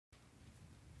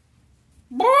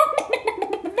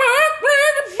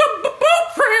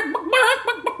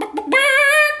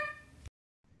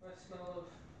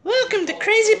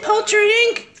Culture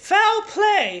Inc. Foul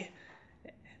Play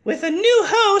with a new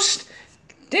host,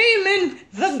 Damon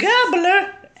the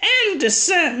Gobbler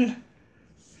Anderson.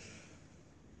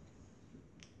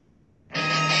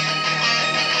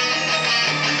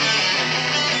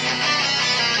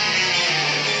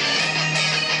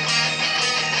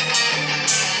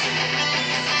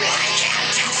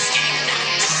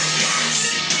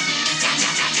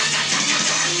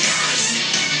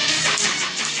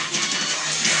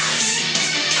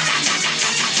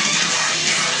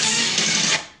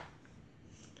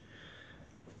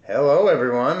 Hello,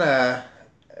 everyone.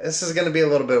 This is going to be a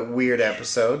little bit weird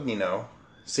episode,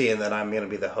 seeing that I'm going to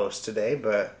be the host today,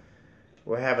 but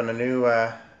we're having a new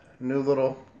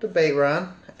little debate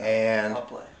run, and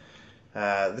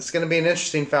this is going to be an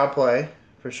interesting foul play,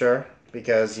 for sure,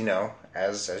 because,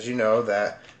 as you know,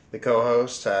 that the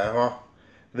co-host,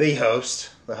 the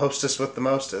host, the hostess with the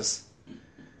mostest,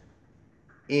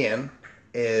 Ian,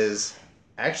 is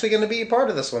actually going to be a part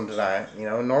of this one tonight.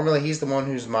 Normally he's the one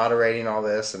who's moderating all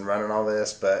this and running all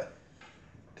this, but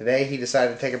today he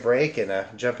decided to take a break and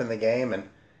jump in the game, and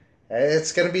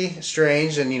it's going to be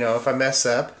strange, and if I mess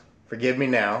up, forgive me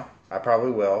now. I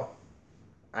probably will.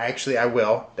 I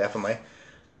will, definitely.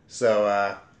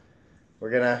 So we're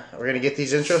gonna get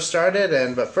these intros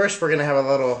started, but first we're gonna have a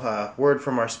little word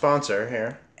from our sponsor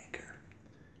here.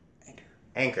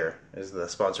 Anchor is the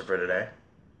sponsor for today.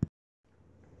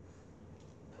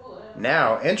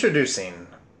 Now, introducing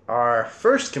our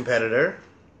first competitor.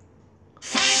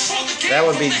 That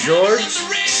would be George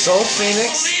Soul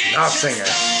Phoenix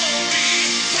Knopfsinger.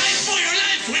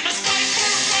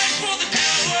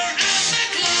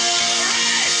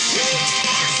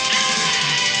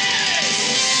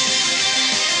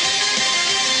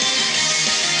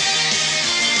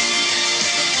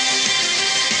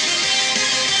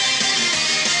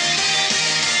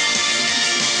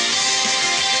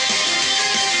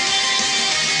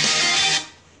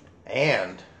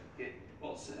 And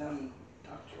Well, sit down and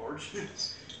talk, George.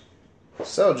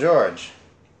 So, George,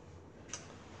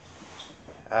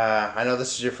 I know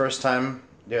this is your first time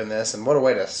doing this, and what a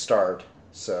way to start.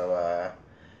 So,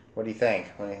 what do you think?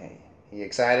 Are you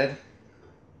excited?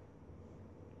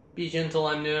 Be gentle,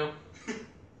 I'm new.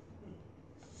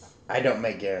 I don't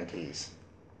make guarantees.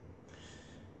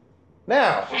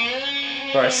 Now,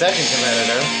 for our second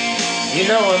competitor, you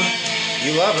know him,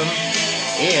 you love him,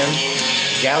 Ian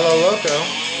Gallo Loco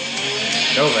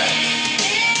Novak.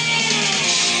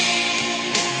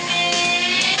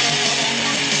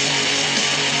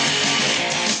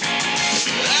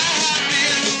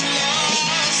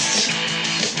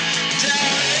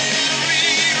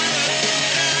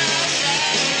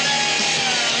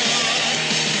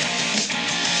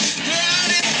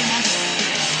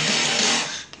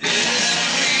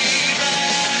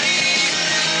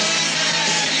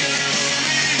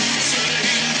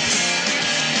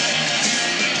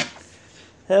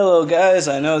 Hello, guys.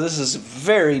 I know this is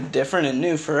very different and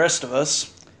new for the rest of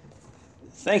us.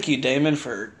 Thank you, Damon,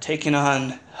 for taking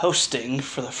on hosting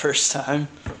for the first time.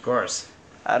 Of course.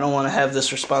 I don't want to have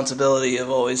this responsibility of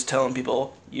always telling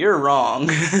people, you're wrong.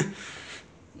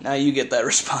 Now you get that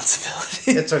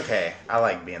responsibility. It's okay. I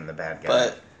like being the bad guy.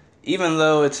 But even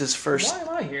though it's his first... Why am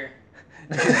I here?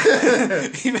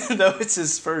 Even though it's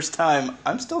his first time,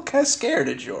 I'm still kind of scared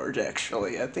of George,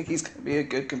 actually. I think he's going to be a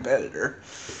good competitor.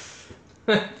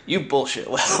 You bullshit,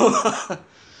 Will.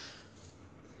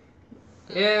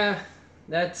 Yeah,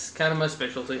 that's kind of my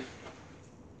specialty.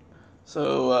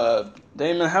 So,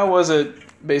 Damon, how was it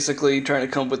basically trying to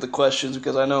come up with the questions?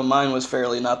 Because I know mine was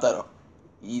fairly not that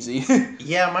easy.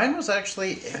 Yeah, mine was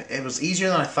actually, it was easier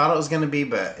than I thought it was going to be,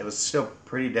 but it was still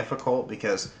pretty difficult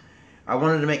because I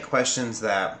wanted to make questions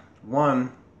that,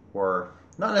 one, were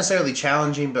not necessarily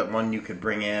challenging, but one you could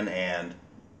bring in and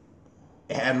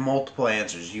it had multiple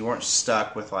answers. You weren't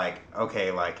stuck with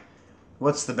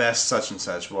what's the best such and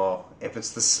such? Well, if it's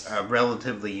this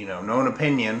relatively, known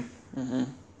opinion,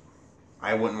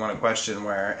 I wouldn't want a question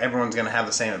where everyone's going to have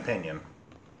the same opinion.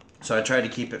 So I tried to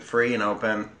keep it free and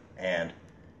open and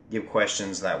give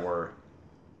questions that were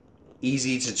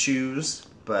easy to choose,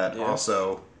 but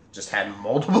also just had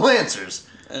multiple answers.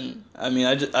 And, I mean,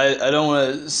 I don't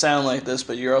want to sound like this,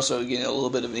 but you're also getting a little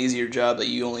bit of an easier job that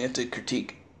you only have to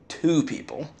critique 2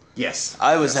 people. Yes.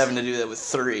 I was having to do that with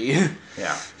 3.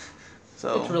 Yeah.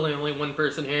 So It's really only one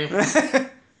person here.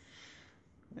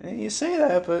 You say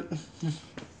that, but...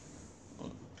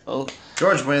 Oh.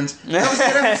 George wins. That was a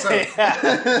good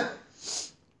episode.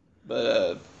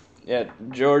 But, yeah,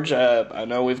 George, I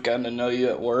know we've gotten to know you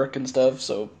at work and stuff,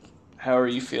 so how are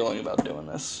you feeling about doing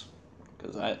this?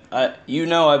 Because I've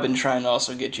been trying to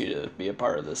also get you to be a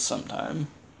part of this sometime.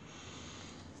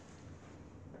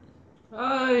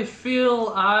 I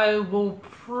feel I will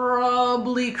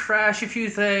probably crash a few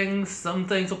things. Some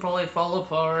things will probably fall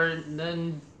apart. And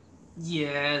then,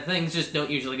 yeah, things just don't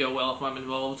usually go well if I'm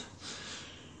involved.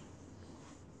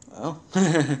 Well,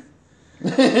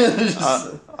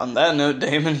 on that note,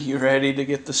 Damon, you ready to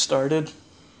get this started?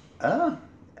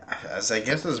 As I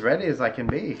guess as ready as I can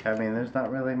be. I mean, there's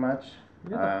not really much.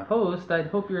 You're the host. I'd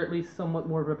hope you're at least somewhat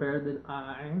more prepared than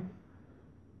I.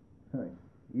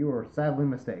 You were sadly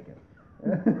mistaken.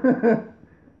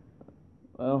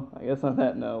 Well, I guess on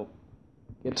that note,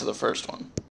 get to the first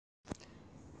one.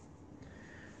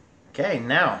 Okay,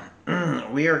 now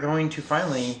we are going to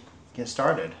finally get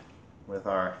started with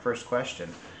our first question.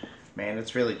 Man,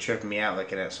 it's really tripping me out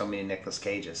looking at so many Nicolas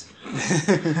Cages.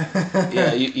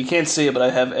 Yeah, you can't see it, but I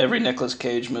have every Nicolas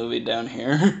Cage movie down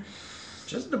here.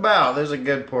 Just about. There's a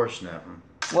good portion of them.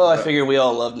 Well, I figure we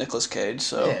all love Nicolas Cage,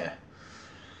 so... Yeah.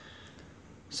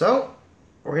 So,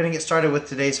 we're going to get started with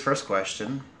today's first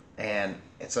question. And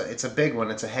it's a big one.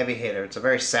 It's a heavy hitter. It's a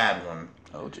very sad one.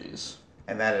 Oh, jeez.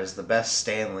 And that is the best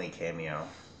Stan Lee cameo.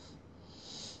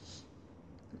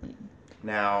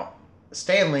 Now,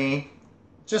 Stan Lee,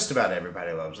 just about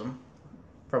everybody loves him,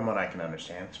 from what I can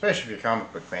understand. Especially if you're a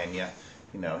comic book fan, you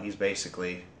know, he's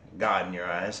basically God in your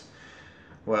eyes.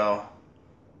 Well,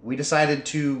 we decided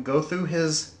to go through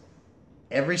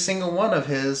every single one of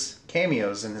his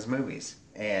cameos in his movies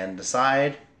and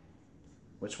decide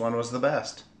which one was the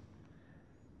best.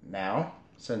 Now,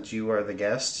 since you are the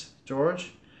guest,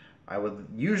 George, I would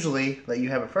usually let you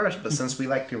have it first, but since we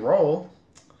like to roll,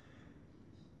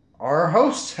 our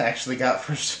host actually got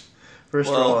first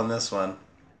roll on this one.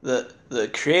 The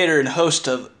creator and host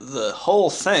of the whole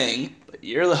thing, but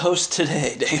you're the host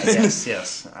today, Damon.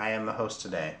 Yes, I am the host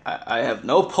today. I have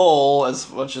no poll as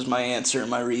much as my answer and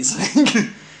my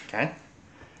reasoning. Okay.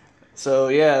 So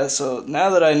now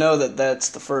that I know that that's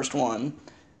the first one,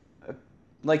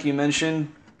 like you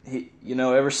mentioned,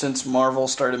 ever since Marvel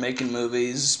started making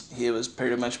movies, he was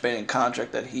pretty much been in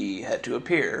contract that he had to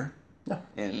appear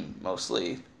in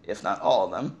mostly, if not all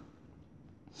of them.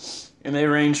 And they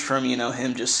ranged from,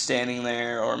 him just standing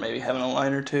there or maybe having a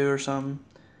line or two or something.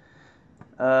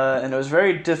 And it was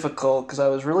very difficult because I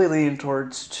was really leaning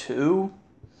towards 2.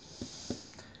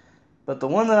 But the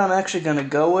one that I'm actually going to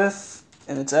go with,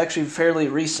 and it's actually fairly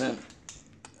recent,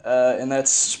 and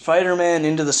that's Spider-Man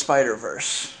Into the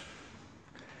Spider-Verse.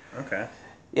 Okay.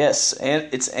 Yes, and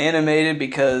it's animated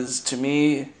because, to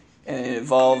me, it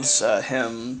involves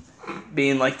him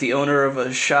being like the owner of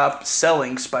a shop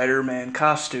selling Spider-Man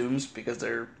costumes because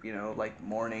they're, like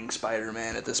mourning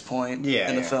Spider-Man at this point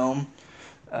in the film.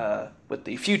 With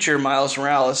the future Miles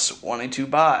Morales wanting to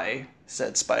buy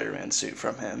said Spider-Man suit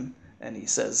from him. And he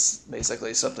says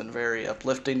basically something very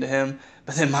uplifting to him.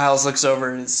 But then Miles looks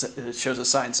over and it shows a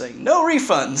sign saying, "No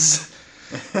refunds!"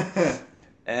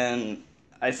 And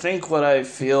I think what I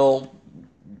feel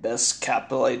best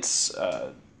capitulates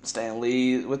Stan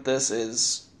Lee with this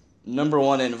is, number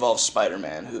one, it involves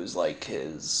Spider-Man, who's like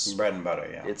his... bread and butter,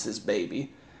 yeah. It's his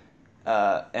baby.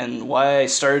 And why I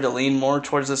started to lean more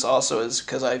towards this also is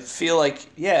because I feel like,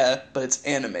 but it's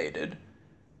animated.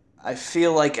 I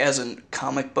feel like as a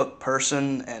comic book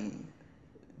person, and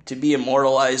to be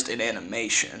immortalized in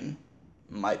animation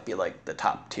might be like the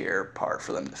top tier part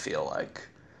for them to feel like.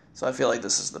 So I feel like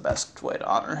this is the best way to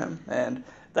honor him. And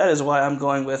that is why I'm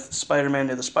going with Spider-Man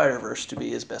Into the Spider-Verse to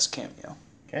be his best cameo.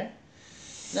 Okay.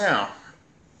 Now,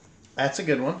 that's a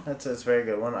good one. That's a very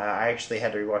good one. I actually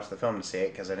had to rewatch the film to see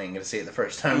it because I didn't get to see it the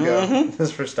first time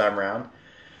this first time around.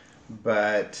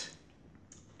 But,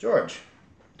 George.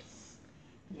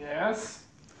 Yes,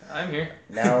 I'm here.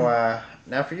 Now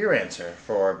for your answer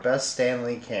for best Stan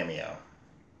Lee cameo.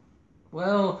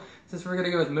 Well, since we're going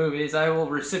to go with movies, I will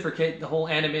reciprocate the whole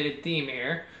animated theme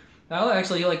here. I'll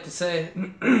actually like to say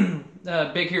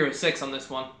Big Hero 6 on this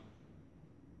one.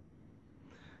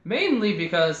 Mainly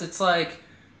because it's like,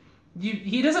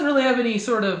 he doesn't really have any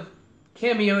sort of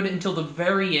cameo until the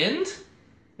very end.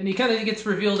 And he kind of gets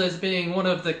revealed as being one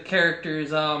of the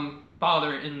characters'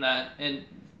 father in that. And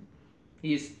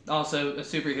he's also a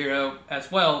superhero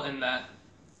as well in that.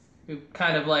 Who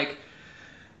kind of like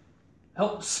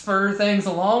helps spur things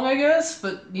along, I guess,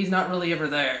 but he's not really ever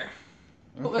there.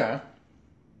 Okay.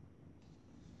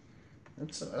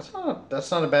 That's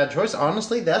not a bad choice.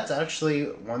 Honestly, that's actually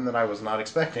one that I was not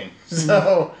expecting.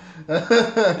 So,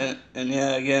 and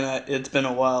again, it's been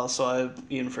a while, so I've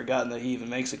even forgotten that he even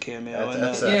makes a cameo.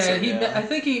 I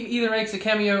think he either makes a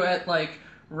cameo at like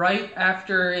right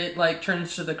after it like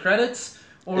turns to the credits,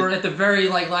 or at the very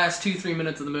like last 2-3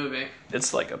 minutes of the movie.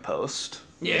 It's like a post.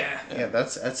 Yeah,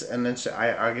 that's an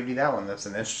I'll give you that one. That's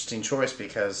an interesting choice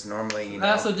because normally,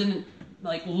 I also didn't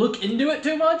like look into it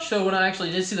too much. So when I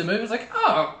actually did see the movie, I was like,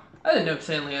 oh, I didn't know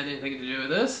Stanley had anything to do with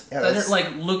this. Yeah, I didn't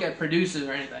like look at producers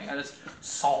or anything. I just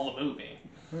saw the movie.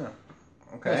 Yeah. It was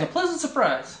Okay. a pleasant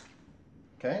surprise.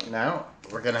 Okay. Now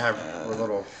we're gonna have a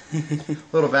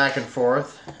little back and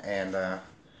forth and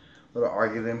little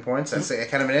arguing points. That's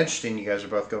kind of interesting. You guys are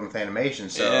both going with animation,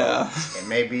 so Yeah. it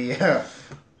may be a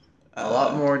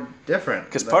lot more different.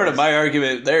 Because part of my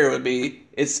argument there would be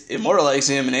it's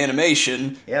immortalizing him in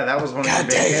animation. Yeah, that was one of God the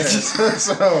big dang it. hitters.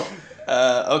 So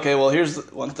Okay, well,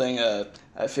 here's one thing.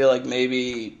 I feel like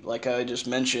maybe, like I just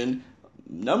mentioned,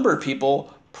 number of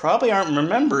people probably aren't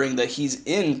remembering that he's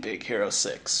in Big Hero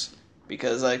 6.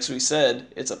 Because, like we said,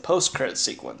 it's a post-credit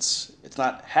sequence. It's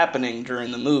not happening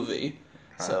during the movie.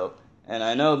 So, and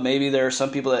I know maybe there are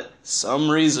some people that, some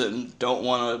reason, don't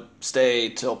want to stay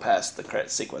till past the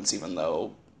credit sequence, even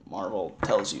though Marvel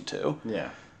tells you to.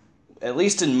 yeah. At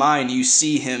least in mine, you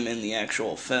see him in the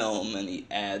actual film, and he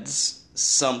adds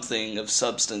something of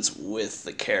substance with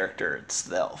the character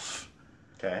itself.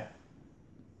 Okay.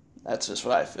 That's just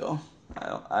what I feel.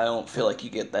 I don't feel like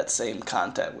you get that same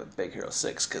contact with Big Hero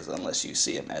 6, because unless you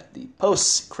see him at the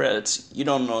post-credits, you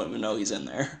don't even know he's in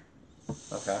there.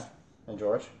 Okay. And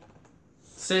George?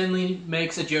 Stanley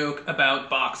makes a joke about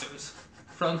boxers.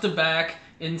 Front to back,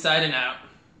 inside and out.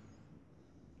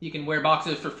 You can wear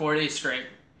boxers for 4 days straight.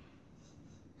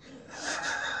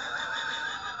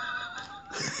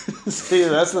 See,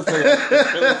 that's the thing.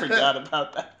 I really forgot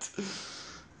about that.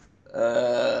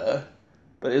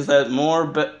 But is that more?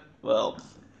 But well,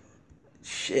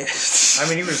 shit. I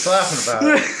mean, you were just laughing about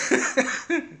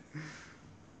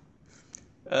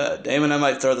it. Damon, I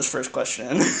might throw this first question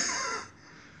in.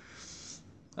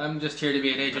 I'm just here to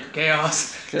be an agent of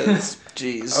chaos. Because,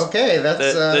 jeez. Okay,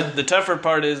 that's The tougher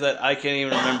part is that I can't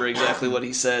even remember exactly what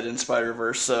he said in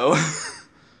Spider-Verse, so...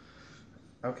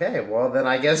 okay. Well, then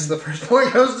I guess the first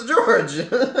point goes to George.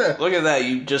 Look at that,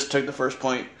 you just took the first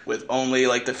point with only,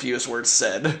 like, the fewest words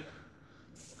said.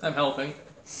 I'm helping.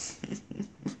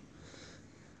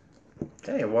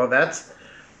 Okay, well,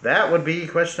 that would be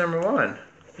question number 1.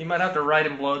 You might have to write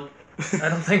in blood. I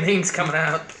don't think the ink's coming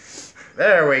out.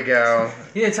 There we go.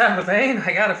 You need time with pain?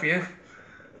 I got a few.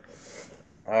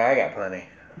 Oh, I got plenty.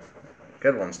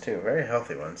 Good ones, too. Very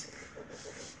healthy ones.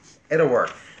 It'll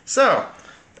work. So,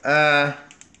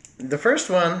 the first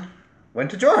one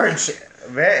went to George.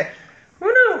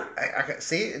 Who knew?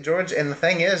 See, George, and the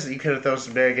thing is, you could have thrown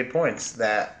some very good points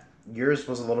that yours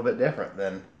was a little bit different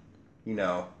than,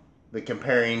 the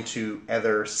comparing to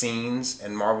other scenes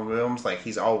in Marvel films. Like,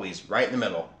 he's always right in the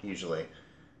middle, usually.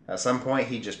 At some point,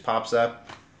 he just pops up,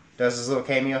 does his little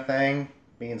cameo thing,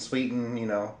 being sweet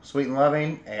and, sweet and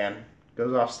loving, and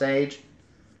goes off stage.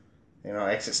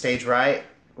 Exit stage right.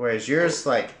 Whereas yours,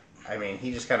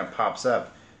 he just kind of pops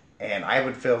up. And I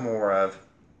would feel more of,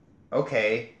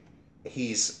 okay,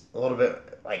 he's a little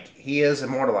bit, he is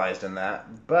immortalized in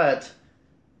that, but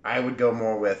I would go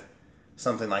more with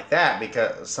something like that,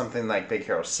 because something like Big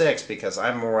Hero 6, because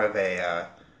I'm more of a,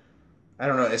 I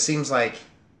don't know, it seems like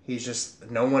he's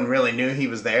just, no one really knew he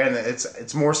was there, and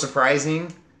it's more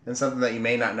surprising than something that you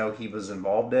may not know he was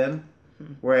involved in.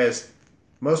 Whereas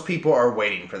most people are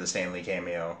waiting for the Stan Lee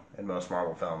cameo in most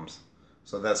Marvel films.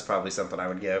 So that's probably something I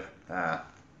would give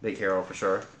Big Hero for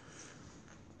sure.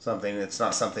 It's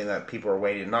not something that people are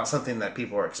waiting, not something that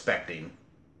people are expecting.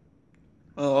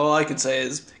 Well, all I can say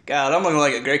is, God, I'm looking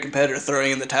like a great competitor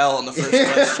throwing in the towel on the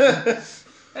first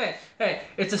question. Hey,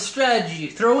 it's a strategy.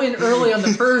 Throw in early on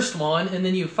the first one, and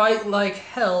then you fight like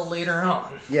hell later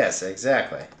on. Yes,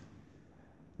 exactly.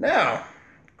 Now,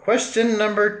 question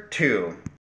number 2.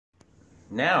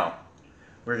 Now,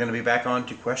 we're going to be back on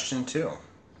to question 2.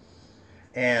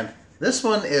 And this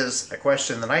one is a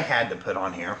question that I had to put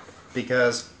on here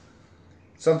because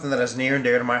something that is near and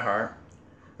dear to my heart.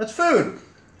 That's food.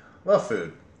 Love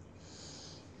food.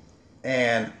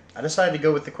 And I decided to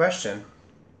go with the question,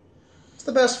 what's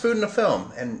the best food in a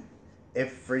film? And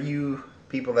if for you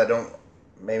people that don't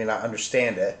maybe not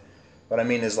understand it, what I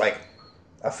mean is like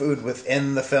a food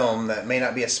within the film that may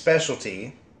not be a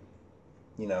specialty.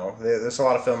 There's a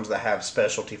lot of films that have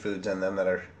specialty foods in them that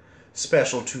are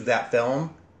special to that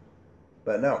film.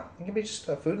 But no, it can be just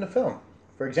a food in a film.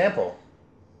 For example,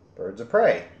 Birds of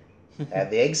Prey.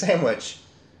 Add the egg sandwich.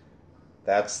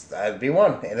 That'd be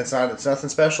one. And it's nothing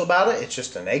special about it, it's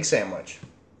just an egg sandwich.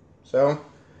 So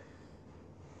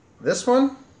this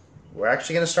one, we're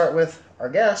actually going to start with our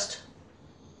guest,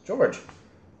 George.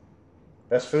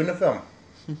 Best food in a film.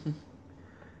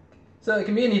 So it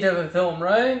can be any type of film,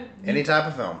 right? Any type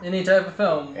of film. Any type of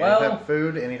film. Any type of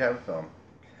food, any type of film.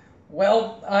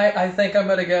 Well, I think I'm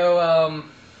going to go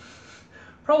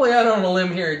probably out on a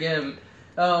limb here again.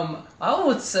 I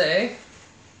would say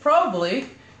probably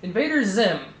Invader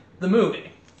Zim, the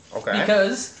movie. Okay.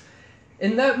 Because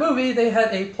in that movie, they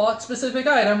had a plot-specific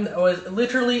item that was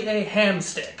literally a ham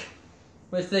stick,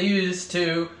 which they used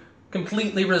to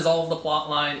completely resolve the plot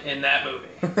line in that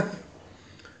movie.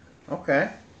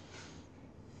 Okay.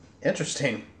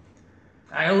 Interesting.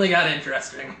 I only got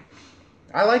interesting.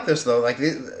 I like this though. Like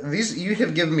these, you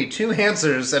have given me two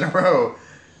answers in a row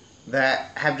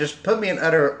that have just put me in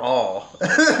utter awe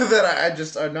that I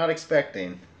just are not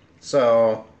expecting.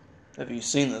 So Have you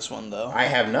seen this one though? I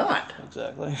have not.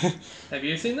 Exactly. Have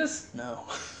you seen this? No.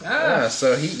 Yeah,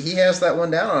 so he has that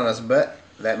one down on us, but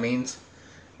that means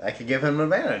I could give him an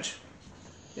advantage.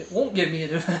 It won't give me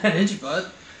an advantage,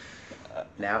 but...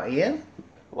 Now, Ian?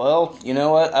 Well, you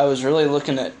know what? I was really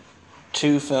looking at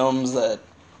two films that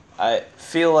I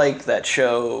feel like that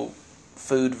show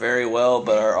food very well,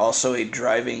 but are also a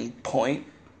driving point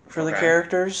for the Okay.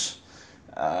 characters.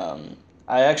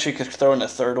 I actually could throw in a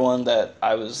third one that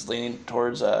I was leaning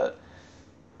towards.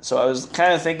 So I was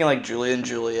kind of thinking like Julia and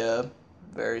Julia,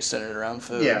 very centered around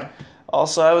food. Yeah.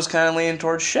 Also, I was kind of leaning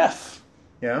towards Chef,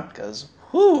 Yeah? because,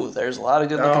 whew, there's a lot of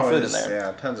good-looking food in there.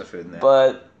 Yeah, tons of food in there.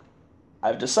 But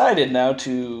I've decided now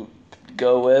to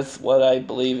go with what I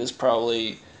believe is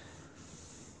probably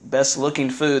best looking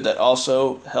food that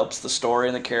also helps the story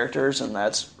and the characters, and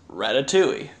that's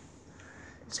ratatouille.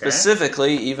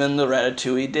 Specifically, even the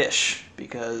ratatouille dish,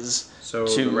 because So,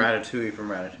 the Ratatouille from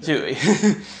Ratatouille.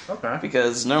 ratatouille. Okay.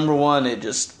 Because number one, it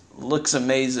just looks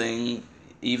amazing,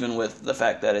 even with the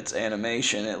fact that it's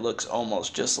animation. It looks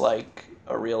almost just like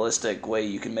a realistic way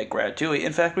you can make ratatouille.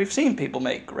 In fact, we've seen people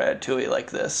make ratatouille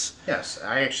like this. Yes,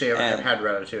 I actually have And- had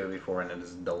Ratatouille before, and it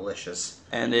is delicious.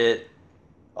 And it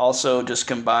also just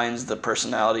combines the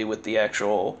personality with the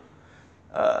actual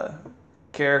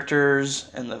characters,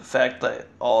 and the fact that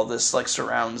all this like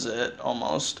surrounds it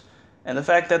almost, and the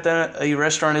fact that a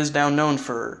restaurant is now known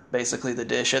for basically the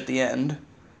dish at the end.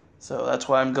 So that's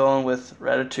why I'm going with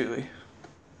ratatouille.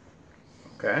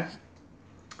 Okay.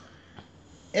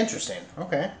 Interesting.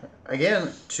 Okay.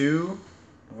 Again, two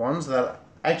ones that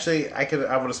actually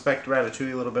I would expect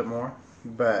Ratatouille a little bit more,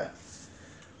 but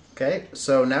okay.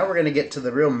 So now we're gonna get to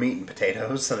the real meat and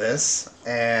potatoes of this,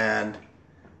 and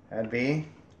that'd be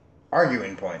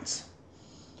arguing points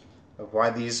of why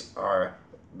these are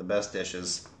the best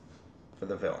dishes for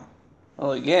the film.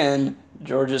 Well, again,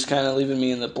 George is kind of leaving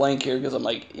me in the blank here because I'm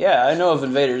like, yeah, I know of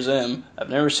Invader Zim. I've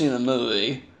never seen the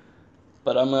movie,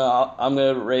 but I'm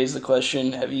gonna raise the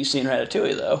question: have you seen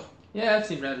Ratatouille though? Yeah, I've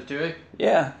seen Ratatouille.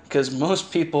 Yeah, because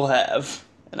most people have,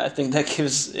 and I think that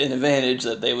gives an advantage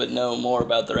that they would know more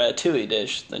about the ratatouille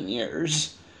dish than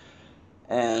yours.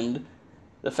 And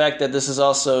the fact that this is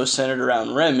also centered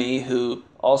around Remy, who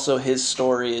also his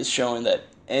story is showing that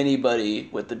anybody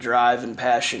with the drive and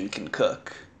passion can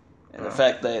cook. And the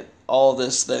fact that all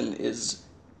this then is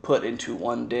put into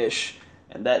one dish,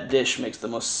 and that dish makes the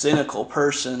most cynical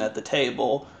person at the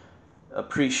table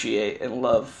appreciate and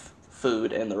love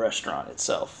food and the restaurant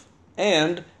itself.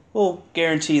 And we'll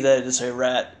guarantee that it is a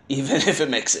rat even if it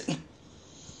makes it.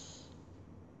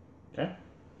 Okay.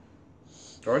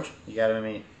 George, you got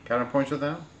any counterpoints with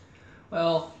that?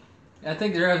 Well, I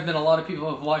think there has been a lot of people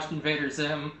who have watched Invader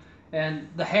Zim, and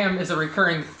the ham is a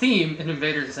recurring theme in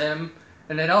Invader Zim,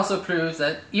 and it also proves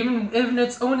that even in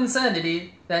its own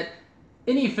insanity, that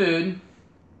any food,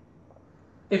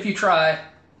 if you try,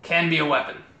 can be a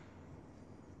weapon.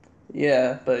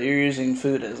 Yeah, but you're using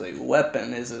food as a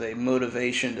weapon. Is it a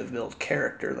motivation to build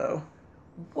character, though?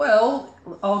 Well,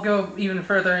 I'll go even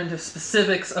further into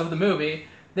specifics of the movie.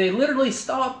 They literally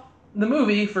stop the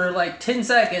movie for like 10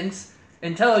 seconds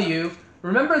and tell you,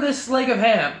 remember this leg of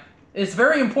ham. It's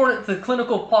very important to the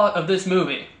clinical plot of this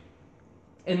movie.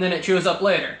 And then it shows up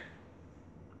later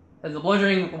as a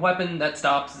bludgeoning weapon that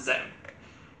stops Zim.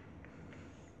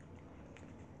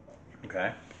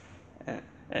 Okay.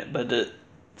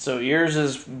 So yours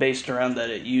is based around that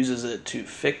it uses it to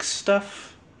fix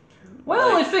stuff?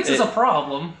 Well, Like, it fixes a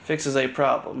problem. Fixes a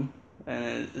problem.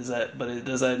 And does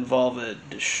that involve it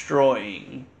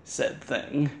destroying said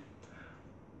thing?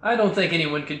 I don't think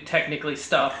anyone could technically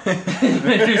stop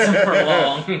Invader Zim for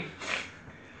long.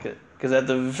 Because at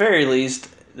the very least,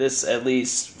 this, at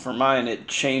least for mine, it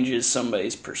changes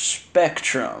somebody's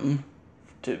perspectrum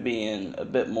to being a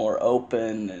bit more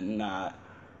open and not...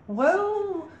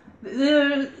 Well,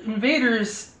 the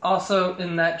invaders also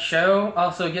in that show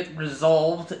also get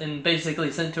resolved and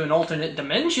basically sent to an alternate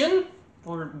dimension,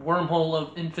 or wormhole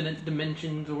of infinite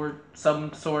dimensions, or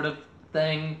some sort of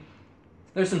thing.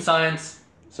 There's some science.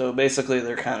 So basically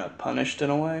they're kind of punished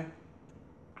in a way?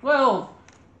 Well,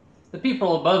 the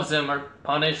people above Zim are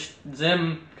punished.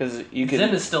 Zim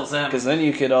is still Zim. Because then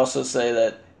you could also say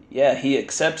that, yeah, he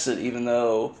accepts it, even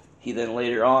though he then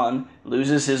later on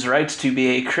loses his rights to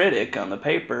be a critic on the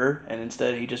paper, and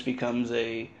instead he just becomes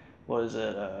a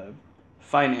financer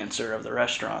of the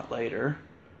restaurant later.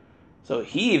 So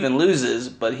he even loses,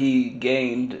 but he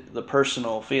gained the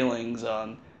personal feelings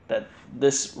on that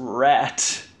this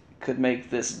rat could make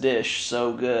this dish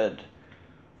so good.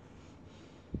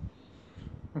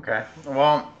 Okay.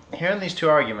 Well, hearing these two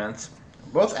arguments,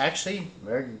 both actually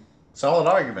very solid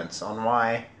arguments on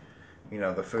why,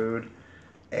 the food.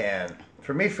 And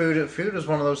for me, food is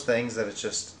one of those things that it's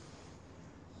just,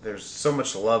 there's so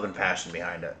much love and passion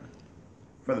behind it.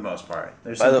 For the most part.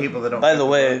 There's some people that don't. By the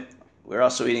way, we're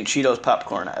also eating Cheetos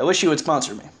popcorn. I wish you would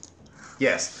sponsor me.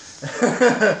 Yes.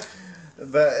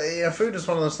 But, food is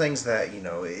one of those things that,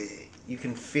 you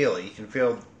can feel it. You can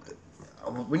feel...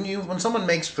 When someone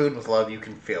makes food with love, you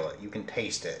can feel it. You can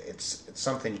taste it. It's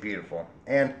something beautiful.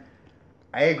 And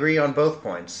I agree on both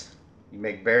points. You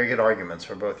make very good arguments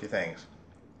for both your things.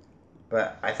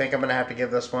 But I think I'm going to have to give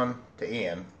this one to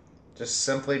Ian. Just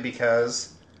simply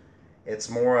because it's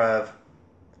more of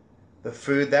the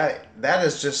food. That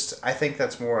is just... I think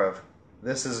that's more of...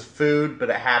 This is food, but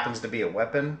it happens to be a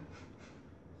weapon.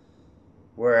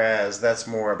 Whereas that's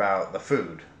more about the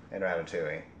food in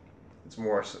Ratatouille. It's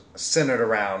more centered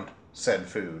around said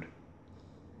food.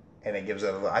 And it gives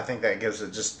it, I think that gives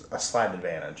it just a slight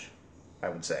advantage, I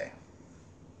would say.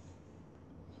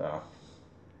 So,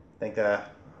 I think the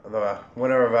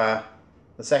winner of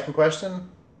the second question,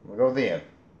 we'll go with Ian.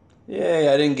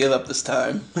 Yay, I didn't give up this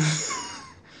time.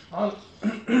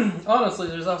 Honestly,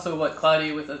 there's also,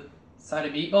 Cloudy with a side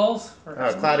of meatballs?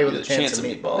 Cloudy with a chance of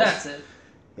meatballs. That's it.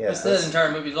 Yes, that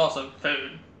entire movie is also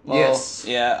food. Well, yes.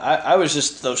 Yeah, I was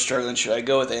just, though, struggling. Should I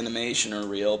go with animation or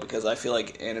real? Because I feel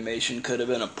like animation could have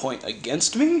been a point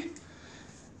against me.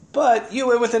 But you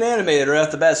went with an animated right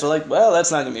off the bat, so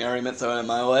that's not going to be an argument thrown in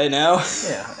my way now.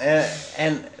 Yeah,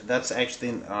 and that's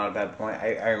actually not a bad point.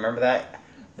 I remember that.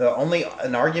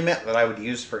 An argument that I would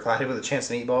use for Cloudy with a Chance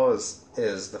to Meatball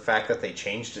is the fact that they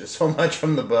changed it so much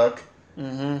from the book.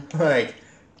 Mm-hmm.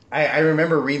 I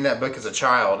remember reading that book as a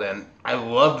child, and I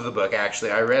loved the book,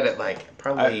 actually. I read it,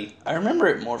 probably... I remember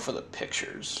it more for the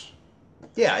pictures.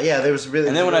 Yeah, there was really...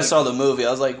 And then when I saw the movie,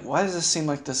 I was like, why does this seem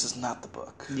like this is not the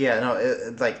book? Yeah, no,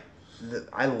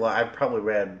 I probably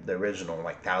read the original,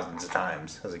 thousands of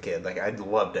times as a kid. I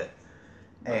loved it.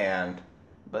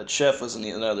 But Chef was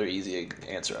another easy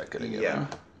answer I could have given.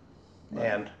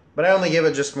 Yeah. But I only give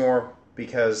it just more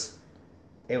because...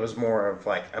 It was more of,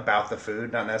 about the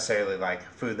food, not necessarily,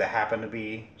 food that happened to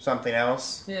be something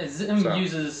else. Yeah, Zim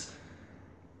uses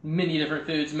many different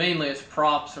foods, mainly as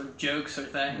props or jokes or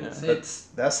things. Yeah.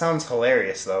 That sounds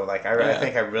hilarious, though. I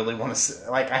think I really want to...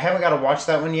 I haven't got to watch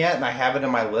that one yet, and I have it in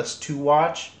my list to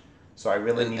watch, so I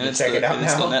really need to check it out now.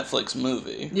 It's the Netflix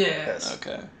movie. Yeah. Yes.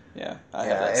 Okay. Yeah, I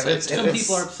have that. Some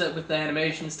people are upset with the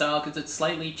animation style because it's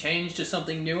slightly changed to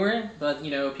something newer, but,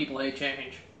 people hate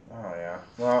change. Oh, yeah.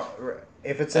 Well...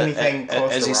 If it's anything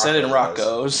close as to he said in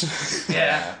Rocco's.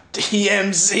 Yeah.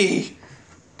 DMZ.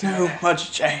 Too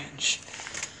much change.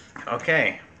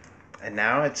 Okay. And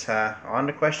now it's on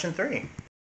to question 3.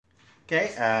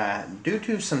 Okay. Due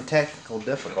to some technical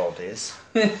difficulties.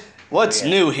 What's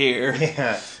new here?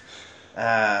 Yeah.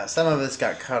 Some of this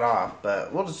got cut off,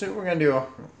 but we're going to do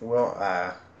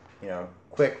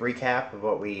quick recap of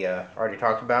what we already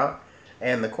talked about.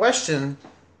 And the question,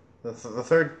 the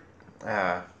third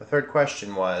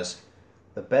question was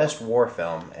the best war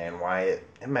film and why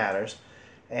it matters.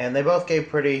 And they both gave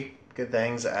pretty good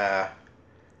things.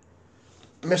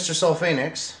 Mr. Soul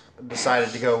Phoenix decided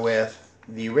to go with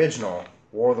the original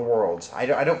War of the Worlds. I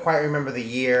don't quite remember the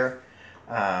year.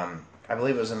 I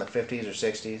believe it was in the 50s or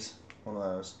 60s. One of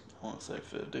those. I want to say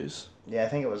 50s. Yeah, I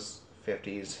think it was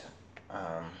 50s.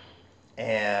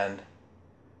 And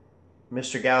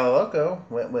Mr. Galliloco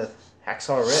went with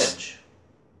Hacksaw Ridge.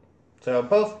 So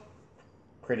both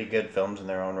pretty good films in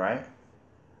their own right.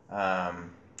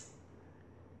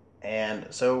 And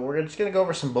so we're just going to go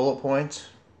over some bullet points,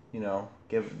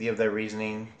 give their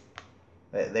reasoning.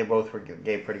 They both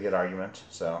gave pretty good arguments.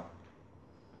 So,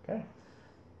 okay.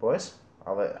 Boys,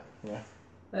 I'll let, yeah.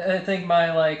 I think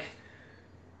my,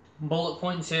 bullet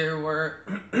points here were,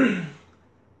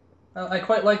 I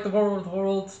quite like the War of the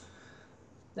Worlds.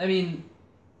 I mean,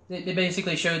 they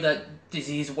basically showed that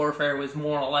disease warfare was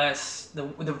more or less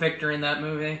the victor in that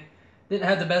movie. Didn't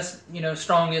have the best,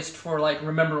 strongest for,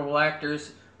 memorable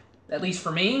actors. At least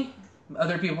for me.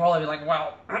 Other people probably be like,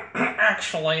 well,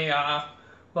 actually,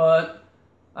 but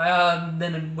I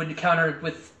then would counter it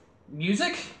with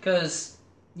music, because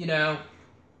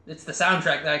it's the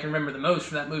soundtrack that I can remember the most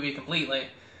from that movie completely.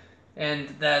 And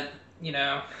that,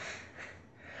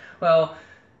 well,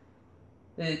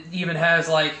 it even has,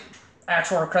 like,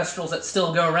 actual orchestrals that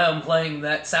still go around playing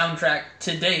that soundtrack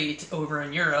to date over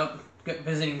in Europe,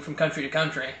 visiting from country to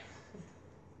country.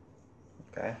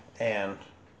 Okay. And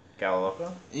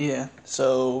Gallopo? Yeah.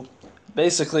 So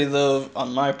basically, though,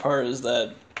 on my part is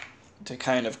that to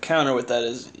kind of counter with that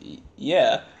is,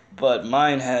 yeah, but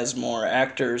mine has more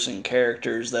actors and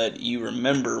characters that you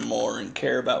remember more and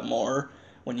care about more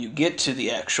when you get to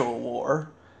the actual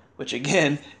war, which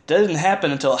again doesn't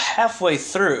happen until halfway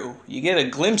through. You get a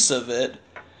glimpse of it,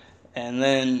 and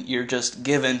then you're just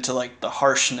given to like the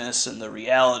harshness and the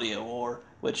reality of war.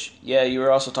 Which, yeah, you were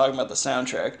also talking about the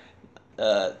soundtrack.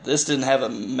 This didn't have a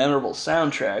memorable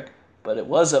soundtrack, but it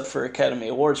was up for Academy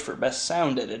Awards for Best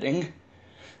Sound Editing.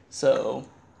 So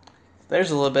there's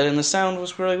a little bit, and the sound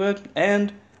was really good.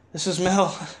 And this is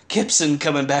Mel Gibson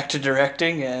coming back to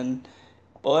directing, and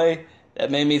boy,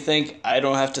 that made me think I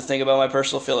don't have to think about my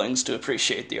personal feelings to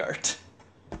appreciate the art.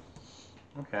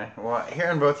 Okay. Well,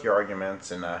 hearing both your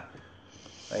arguments and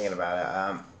thinking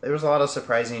about it, there was a lot of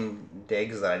surprising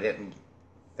digs that I didn't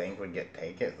think would get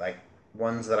taken. Like,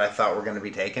 ones that I thought were going to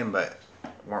be taken but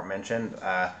weren't mentioned.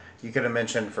 You could have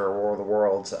mentioned for War of the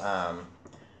Worlds,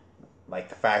 like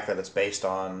the fact that it's based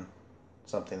on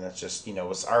something that's just,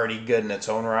 was already good in its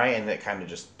own right, and it kind of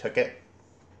just took it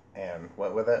and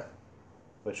went with it,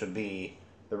 which would be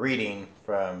the reading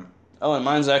from... Oh, and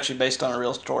mine's actually based on a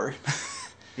real story.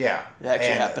 Yeah. It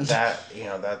actually happened.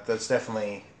 That's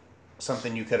definitely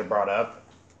something you could have brought up,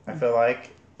 I feel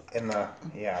like.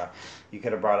 You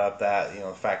could have brought up that,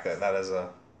 the fact that that is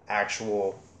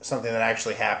something that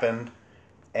actually happened,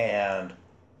 and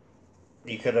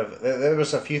you could have, there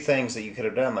was a few things that you could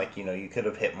have done, like, you could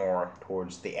have hit more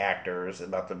towards the actors,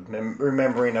 about the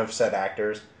remembering of said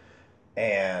actors,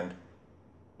 and,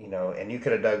 and you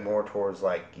could have dug more towards,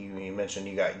 like, you mentioned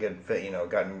you got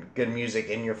gotten good music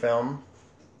in your film,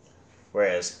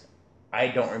 whereas I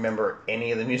don't remember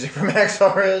any of the music from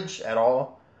Hacksaw Ridge at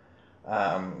all.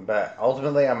 But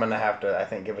ultimately, I'm going to have to, I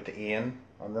think, give it to Ian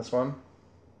on this one,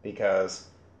 because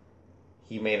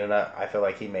he made enough. I feel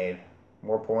like he made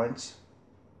more points,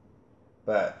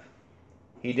 but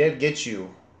he did get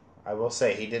you, I will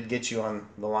say, he did get you on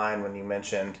the line when you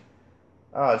mentioned,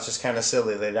 oh, it's just kind of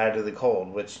silly they died to the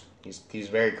cold, which he's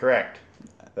very correct.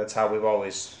 That's how we've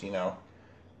always,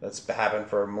 that's happened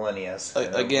for millennia.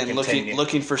 Again,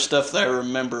 looking for stuff that I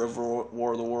remember of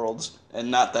War of the Worlds, and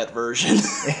not that version.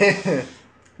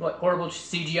 What, horrible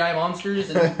CGI monsters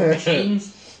and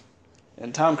machines?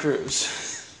 And Tom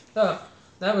Cruise. Oh,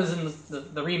 that was in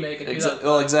the remake.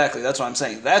 Well, exactly. That's what I'm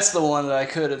saying. That's the one that I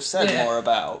could have said more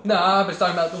about. No, I was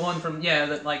talking about the one from,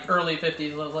 that like early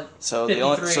 50s. Like so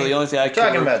 53. The only thing I could...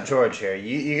 Talking about George here,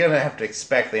 you're going to have to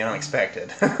expect the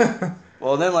unexpected.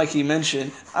 Well, then, like he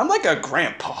mentioned, I'm like a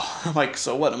grandpa. I'm like,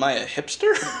 so what, am I a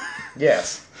hipster?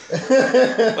 Yes.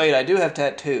 Wait, I do have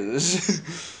tattoos.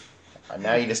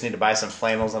 Now you just need to buy some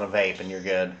flannels and a vape, and you're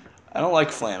good. I don't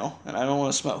like flannel, and I don't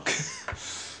want to smoke.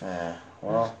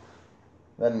 Well,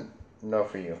 then no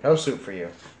for you. No soup for you.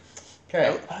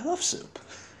 Okay. I love soup.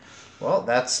 Well,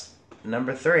 that's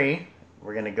number 3.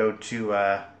 We're going to go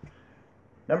to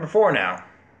number 4 now.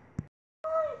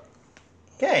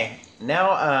 Okay.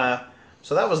 Now,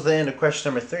 so that was the end of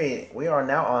question number 3. We are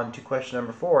now on to question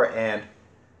number 4, and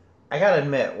I gotta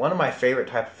admit, one of my favorite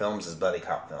type of films is buddy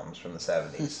cop films from the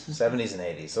 70s. 70s and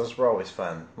 80s. Those were always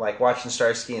fun. Like, watching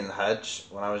Starsky and Hutch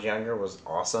when I was younger was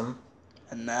awesome.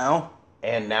 And now?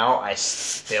 And now I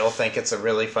still think it's a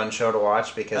really fun show to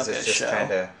watch, because it's just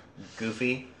kind of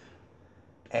goofy.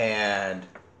 And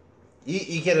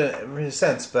you get a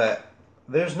sense, but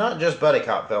there's not just buddy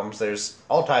cop films. There's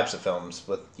all types of films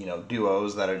with,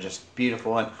 duos that are just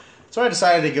beautiful. And so I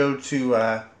decided to go to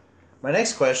my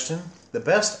next question, the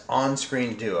best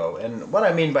on-screen duo. And what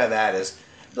I mean by that is,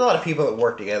 there's a lot of people that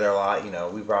work together a lot.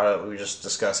 We were just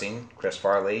discussing Chris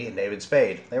Farley and David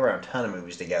Spade. They were in a ton of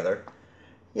movies together.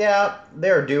 Yeah,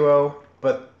 they're a duo,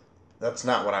 but that's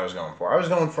not what I was going for. I was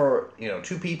going for,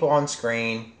 2 people on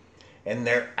screen and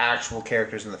their actual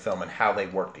characters in the film and how they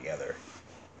work together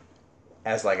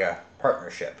as like a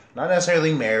partnership. Not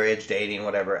necessarily marriage, dating,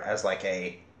 whatever, as like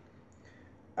a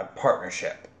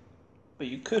partnership. But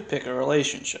you could pick a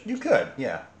relationship. You could,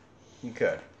 yeah. You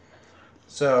could.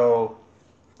 So,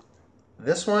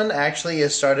 this one actually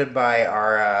is started by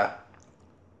our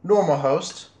normal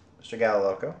host, Mr.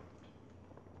 Galliloco.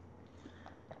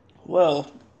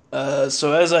 Well,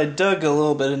 so as I dug a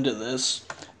little bit into this,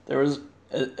 there was,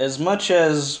 as much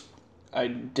as I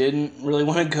didn't really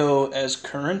want to go as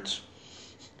current,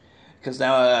 because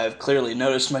now I've clearly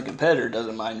noticed my competitor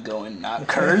doesn't mind going not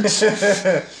Kurtz.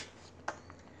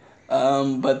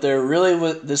 But there really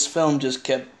was, this film just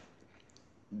kept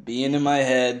being in my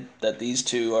head that these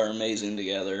two are amazing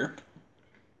together.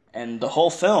 And the whole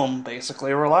film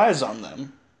basically relies on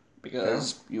them.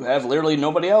 Because you have literally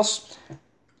nobody else.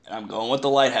 And I'm going with The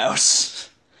Lighthouse.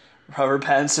 Robert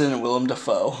Pattinson and Willem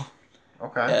Dafoe.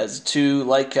 Okay. As two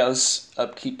lighthouse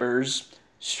upkeepers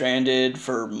stranded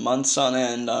for months on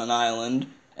end on an island.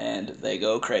 And they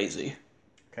go crazy.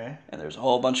 Okay. And there's a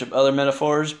whole bunch of other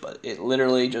metaphors, but it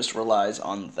literally just relies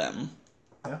on them.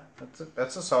 Yeah,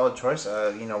 that's a solid choice.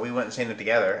 We went and seen it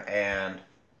together, and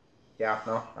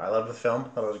I loved the film.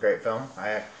 Thought it was a great film.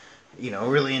 I,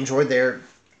 really enjoyed their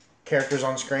characters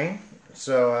on screen.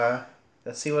 So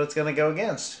let's see what it's going to go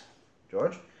against.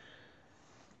 George?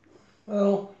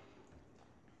 Well,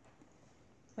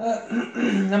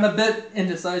 I'm a bit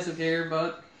indecisive here,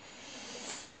 but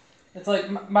it's like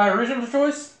my original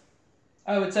choice.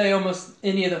 I would say almost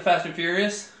any of the Fast and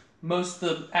Furious. Most of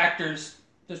the actors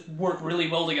just work really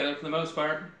well together for the most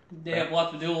part. They have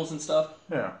lots of duels and stuff.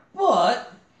 Yeah.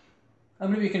 But I'm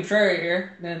going to be contrary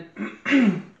here.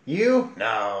 Then You?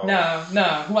 No.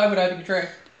 No. Why would I be contrary?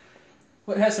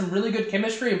 What has some really good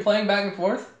chemistry and playing back and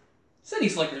forth? City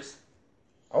Slickers.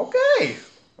 Okay.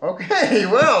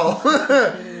 Well,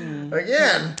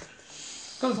 again.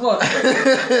 Because what?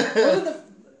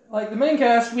 The main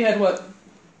cast, we had what?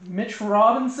 Mitch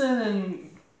Robinson and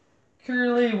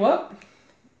Curly, what?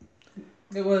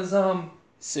 It was,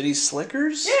 City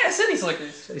Slickers? Yeah, City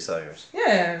Slickers. City Slickers.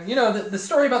 Yeah, the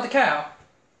story about the cow.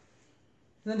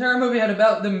 The entire movie had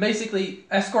about them basically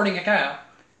escorting a cow.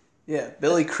 Yeah,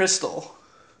 Billy Crystal.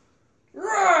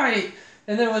 Right!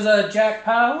 And then it was, Jack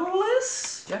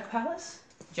Palance?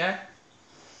 Jack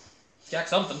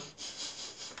something.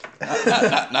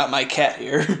 Not my cat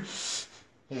here.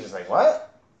 He was like, what?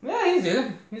 Yeah, he's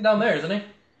here. He's down there, isn't he?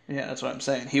 Yeah, that's what I'm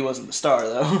saying. He wasn't the star,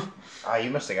 though. Oh,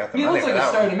 you must have got the He money looks for like a that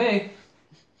star one. to me.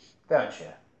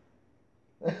 Gotcha.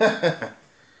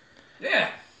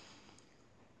 Yeah.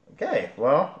 Okay,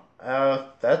 well,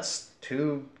 that's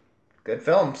two good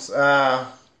films. Who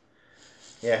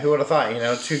would have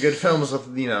thought, two good films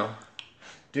with,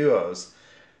 duos.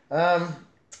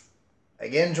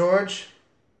 Again, George,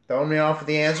 throwing me off with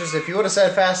the answers. If you would have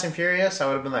said Fast and Furious, I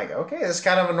would have been like, okay, this is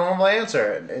kind of a normal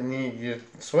answer. And you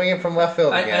swing it from left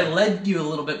field I again. led you a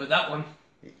little bit with that one.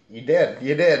 You did.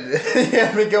 You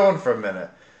had me going for a minute.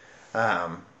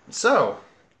 So,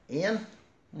 Ian,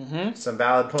 some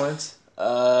valid points.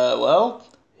 Well,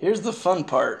 here's the fun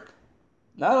part.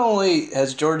 Not only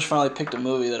has George finally picked a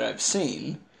movie that I've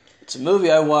seen, it's a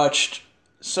movie I watched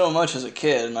so much as a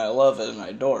kid, and I love it and I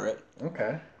adore it.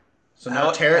 Okay. So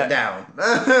now tear it down.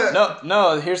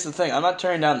 No, here's the thing. I'm not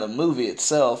tearing down the movie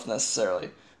itself, necessarily.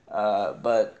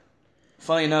 But,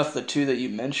 funny enough, the two that you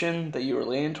mentioned, that you were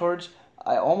leaning towards,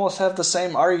 I almost have the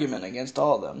same argument against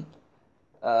all of them.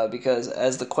 Because,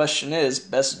 as the question is,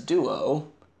 best duo,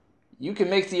 you can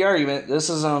make the argument this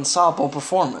is an ensemble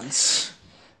performance.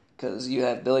 Because you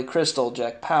have Billy Crystal,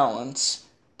 Jack Palance,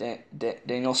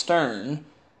 Daniel Stern,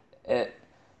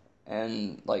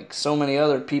 and like so many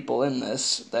other people in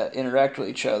this that interact with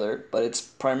each other, but it's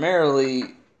primarily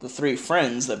the three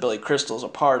friends that Billy Crystal's a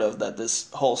part of that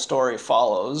this whole story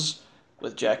follows,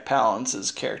 with Jack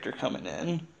Palance's character coming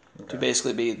in to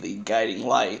basically be the guiding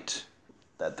light,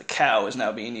 that the cow is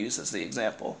now being used as the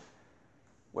example.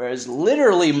 Whereas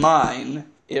literally mine,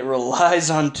 it relies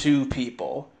on two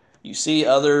people. You see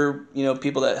other,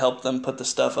 people that help them put the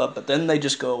stuff up, but then they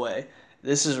just go away.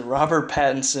 This is Robert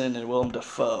Pattinson and Willem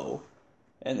Dafoe,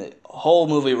 and the whole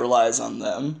movie relies on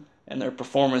them, and their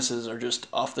performances are just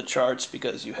off the charts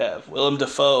because you have Willem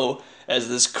Dafoe as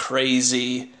this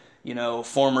crazy,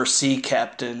 former sea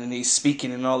captain, and he's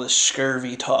speaking in all this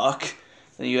scurvy talk.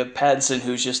 Then you have Pattinson,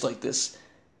 who's just like this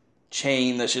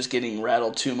chain that's just getting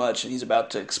rattled too much, and he's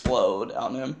about to explode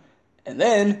on him. And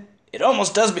then it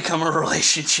almost does become a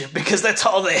relationship because that's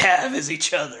all they have is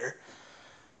each other.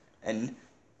 And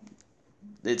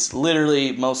it's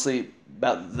literally mostly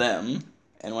about them.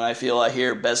 And when I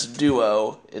hear best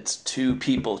duo, it's two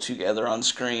people together on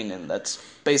screen, and that's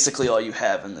basically all you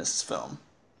have in this film.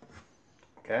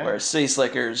 Okay. Whereas City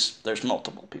Slickers, there's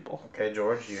multiple people. Okay,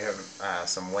 George, you have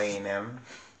some weighing in.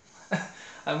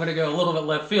 I'm going to go a little bit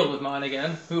left field with mine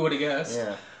again. Who would have guessed?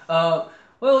 Yeah.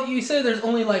 Well, you say there's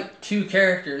only like two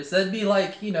characters. That'd be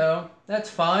like, that's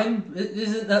fine.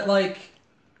 Isn't that like...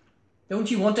 Don't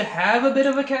you want to have a bit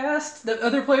of a cast that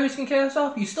other players can cast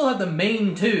off? You still have the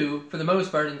main two, for the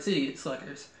most part, in City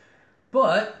Slickers.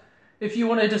 But, if you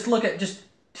want to just look at just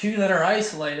two that are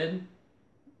isolated,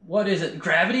 what is it?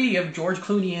 Gravity. You have George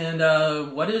Clooney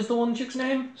and what is the one chick's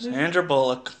name? Sandra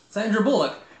Bullock. Sandra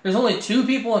Bullock. There's only 2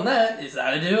 people in that. Is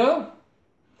that a duo?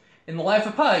 In The Life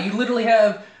of Pi, you literally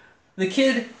have the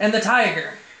kid and the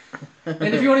tiger.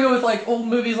 And if you want to go with like old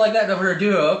movies like that over a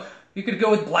duo, you could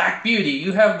go with Black Beauty.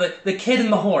 You have the kid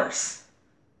and the horse.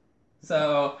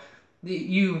 So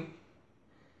I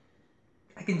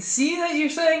can see that you're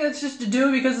saying it's just a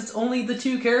duo because it's only the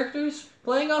 2 characters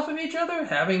playing off of each other,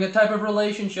 having a type of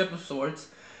relationship of sorts.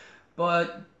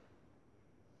 But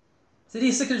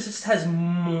City Slickers just has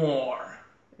more.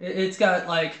 It's got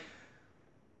like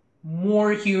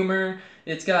more humor.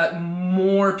 It's got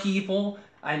more people.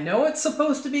 I know it's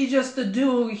supposed to be just a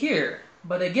duo here,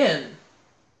 but again,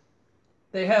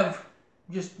 they have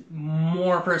just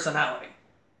more personality.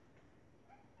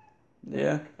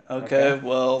 Yeah. Okay.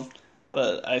 Well,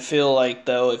 but I feel like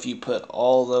though if you put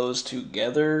all those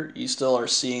together, you still are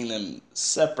seeing them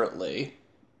separately.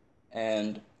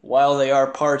 And while they are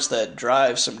parts that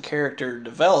drive some character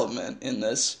development in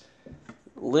this,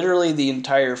 literally the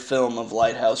entire film of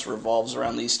Lighthouse revolves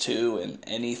around these 2 and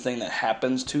anything that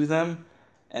happens to them.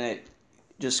 And it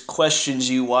just questions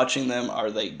you watching them.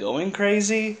 Are they going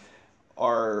crazy?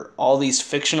 Are all these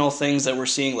fictional things that we're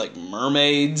seeing, like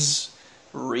mermaids,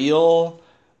 real?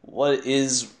 What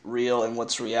is real and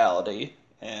what's reality?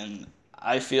 And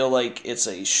I feel like it's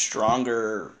a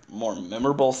stronger, more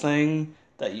memorable thing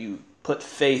that you put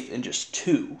faith in just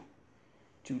 2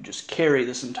 to just carry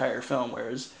this entire film,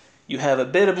 whereas you have a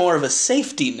bit more of a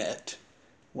safety net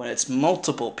when it's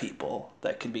multiple people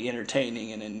that can be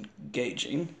entertaining and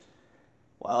engaging.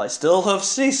 While I still love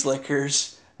City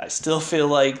Slickers, I still feel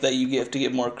like that you have to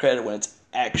give more credit when it's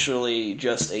actually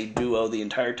just a duo the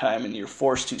entire time and you're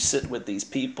forced to sit with these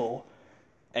people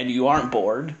and you aren't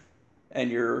bored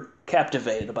and you're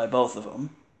captivated by both of them.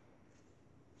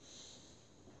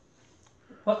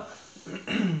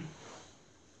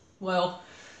 Well,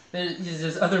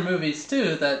 there's other movies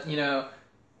too that,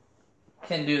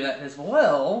 can do that as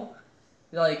well.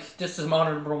 Like, just as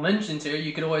honorable mentions here,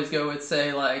 you could always go with,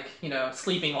 say, like,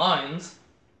 Sleeping Lions,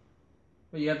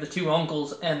 where you have the 2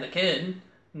 uncles and the kid.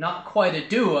 Not quite a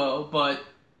duo, but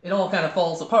it all kind of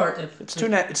falls apart. It's two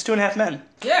and a half men.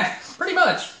 Yeah, pretty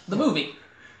much. The movie.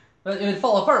 But it would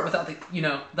fall apart without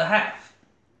the half.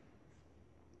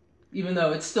 Even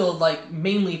though it's still, like,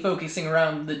 mainly focusing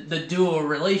around the duo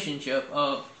relationship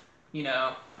of,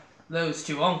 those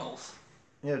 2 uncles.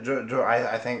 Yeah,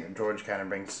 I think George kind of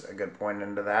brings a good point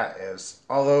into that. Is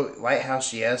although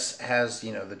Lighthouse, yes, has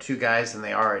the 2 guys and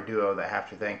they are a duo that have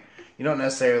to think. You don't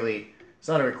necessarily. It's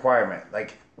not a requirement.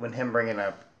 Like when him bringing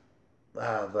up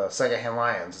the Secondhand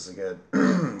Lions is a good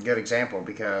good example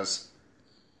because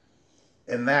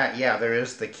in that, yeah, there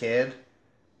is the kid,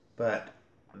 but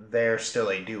they're still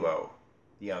a duo.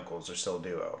 The uncles are still a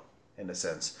duo in a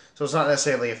sense. So it's not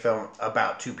necessarily a film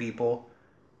about 2 people.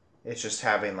 It's just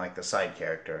having like the side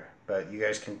character. But you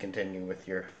guys can continue with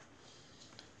your.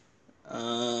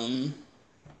 I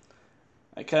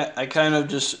kind of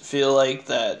just feel like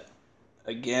that.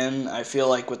 Again, I feel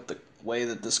like with the way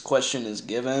that this question is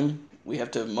given, we have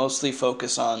to mostly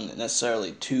focus on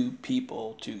necessarily 2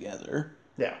 people together.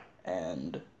 Yeah.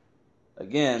 And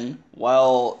again,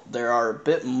 while there are a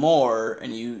bit more,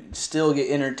 and you still get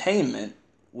entertainment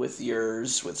with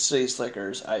City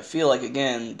Slickers, I feel like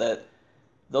again that.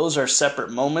 Those are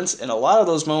separate moments, and a lot of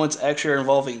those moments actually are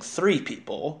involving 3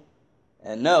 people.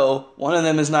 And no, one of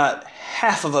them is not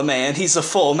half of a man, he's a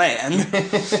full man.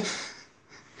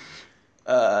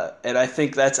 And I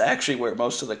think that's actually where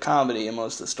most of the comedy and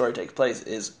most of the story takes place,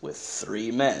 is with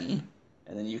 3 men.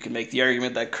 And then you can make the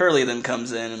argument that Curly then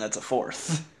comes in, and that's a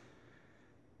 4th.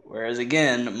 Whereas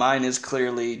again, mine is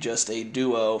clearly just a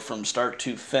duo from start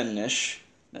to finish,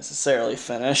 necessarily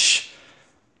finish.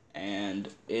 And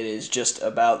it is just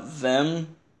about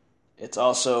them. It's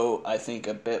also, I think,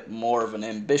 a bit more of an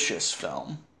ambitious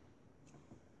film.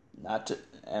 And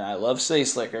I love City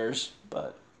Slickers,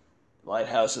 but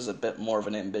Lighthouse is a bit more of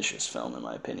an ambitious film, in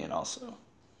my opinion, also.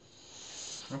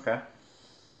 Okay.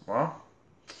 Well,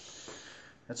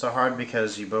 it's so hard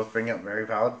because you both bring up very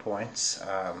valid points.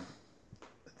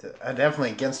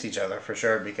 Definitely against each other, for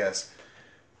sure, because,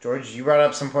 George, you brought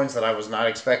up some points that I was not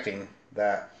expecting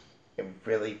that it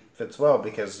really fits well,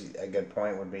 because a good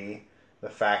point would be the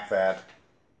fact that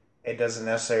it doesn't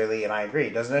necessarily, and I agree,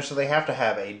 it doesn't necessarily have to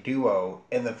have a duo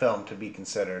in the film to be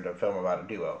considered a film about a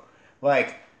duo.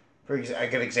 Like, for a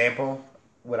good example,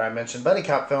 when I mentioned buddy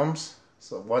cop films,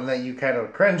 so one that you kind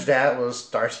of cringed at was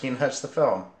Starsky and Hutch the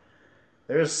film.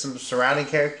 There's some surrounding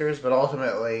characters, but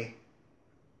ultimately,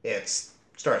 it's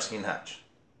Starsky and Hutch.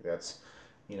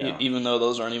 You know. Even though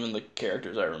those aren't even the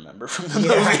characters I remember from the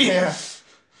Yeah, movie. yeah.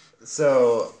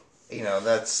 So,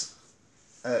 that's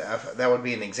that would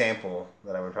be an example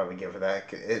that I would probably give for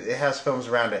that. It has films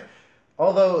around it.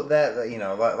 Although that,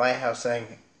 Lighthouse thing,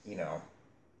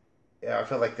 I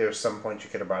feel like there's some points you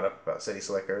could have brought up about City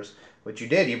Slickers, which you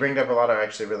did. You bring up a lot of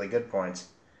actually really good points,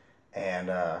 and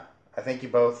I think you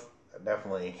both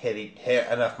definitely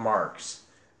hit enough marks.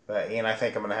 But Ian, I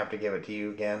think I'm gonna have to give it to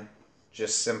you again,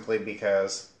 just simply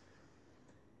because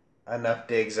enough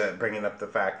digs at bringing up the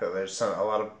fact that there's a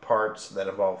lot of parts that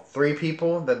involve three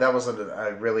people. That was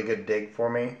a really good dig for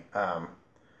me. You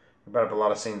brought up a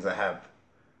lot of scenes that have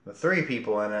the three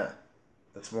people in it.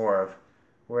 That's more of,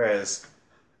 whereas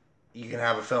you can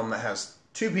have a film that has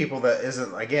two people that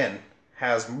isn't, again,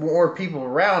 has more people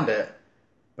around it,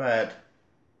 but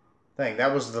I think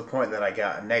that was the point that I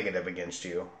got negative against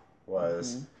you,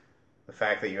 was the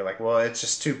fact that you're like, well, it's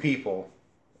just two people,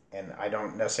 and I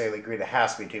don't necessarily agree that it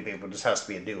has to be two people, it just has to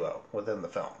be a duo within the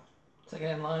film.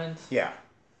 Second lines. Yeah.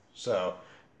 So,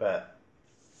 but,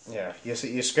 yeah,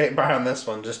 you scraped by on this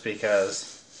one just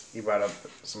because you brought up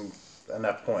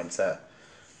enough points that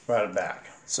brought it back.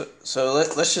 So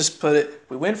let's just put it.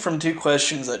 We went from two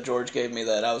questions that George gave me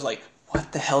that I was like,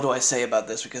 what the hell do I say about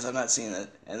this, because I've not seen it.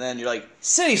 And then you're like,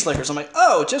 City Slickers. I'm like,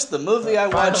 oh, just the movie I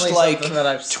watched like that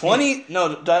I've 20. seen.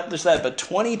 No, not just that, but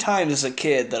 20 times as a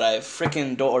kid that I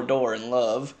freaking adore and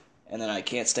love, and then I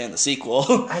can't stand the sequel.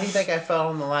 How do you think I felt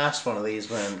on the last one of these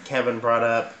when Kevin brought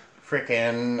up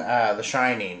freaking The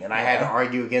Shining, and I had to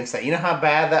argue against that? You know how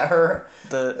bad that hurt?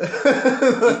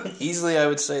 Easily, I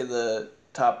would say the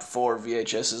top 4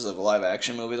 VHSs of live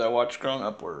action movies I watched growing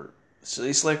up were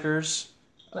City Slickers,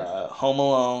 Home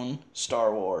Alone,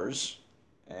 Star Wars,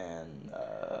 and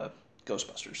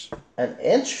Ghostbusters. An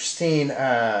interesting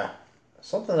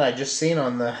something that I just seen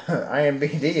on the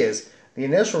IMDb is the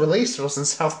initial release was in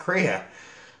South Korea.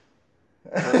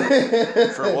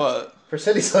 For what? For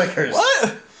City Slickers.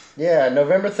 What? Yeah,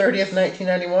 November 30th,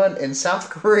 1991 in South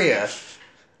Korea.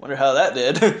 Wonder how that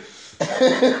did.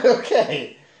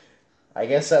 Okay. I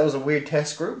guess that was a weird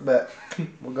test group, but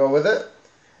we'll go with it.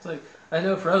 It's like, I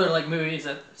know for other movies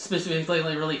that specifically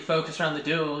really focus around the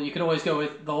duel, you can always go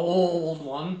with the old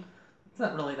one. It's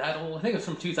not really that old. I think it was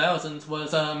from 2000s.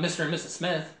 Was Mr. and Mrs.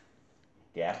 Smith.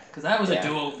 Yeah. Because that was a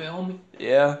duo film.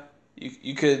 Yeah.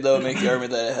 You could, though, make the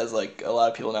argument that it has, a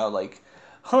lot of people now,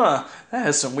 that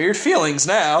has some weird feelings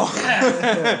now.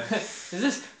 Is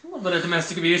this a little bit of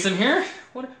domestic abuse in here?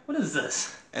 What is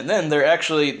this? And then they're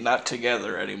actually not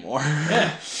together anymore.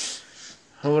 Yeah.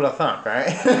 Who would have thought, right?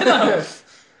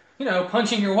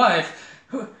 Punching your wife.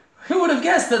 Who would have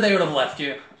guessed that they would have left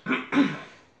you?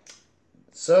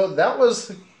 So that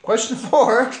was question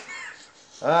 4.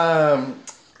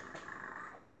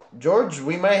 George,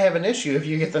 we might have an issue if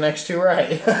you get the next 2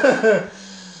 right.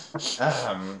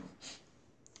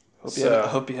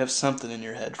 Hope you have something in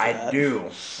your head for that.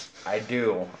 I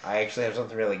do. I actually have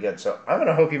something really good. So I'm going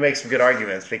to hope you make some good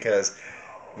arguments, because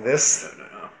this...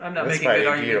 I'm not this making might good be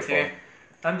arguments beautiful. here.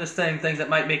 I'm just saying things that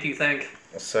might make you think.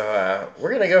 So we're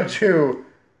going to go to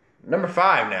number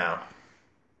 5 now.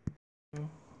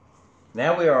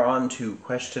 Now we are on to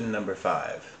question number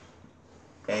 5.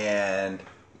 And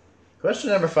question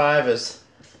number 5 is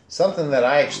something that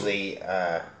I actually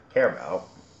care about.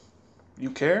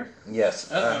 You care? Yes.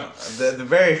 The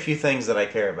very few things that I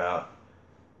care about.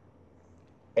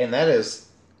 And that is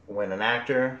when an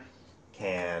actor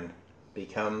can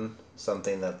become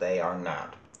something that they are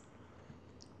not.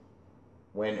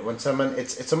 When someone,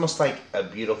 it's almost like a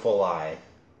beautiful lie.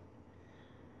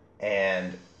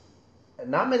 And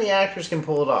not many actors can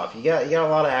pull it off. You got a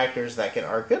lot of actors that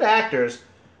are good actors.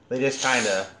 They just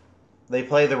they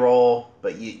play the role,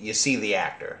 but you see the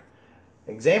actor.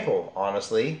 Example,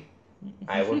 honestly,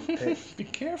 I would pick. Be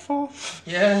careful.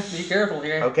 Yeah, be careful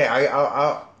here. Okay,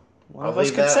 I'll One of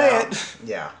us could say it.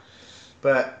 Yeah,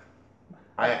 but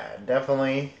I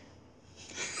definitely.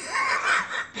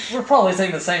 We're probably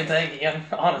saying the same thing, Ian,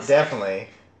 honestly. Definitely.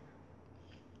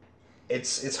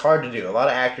 It's hard to do. A lot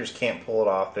of actors can't pull it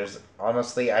off. There's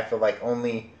honestly, I feel like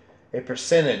only a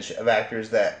percentage of actors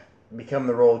that become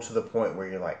the role to the point where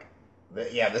you're like,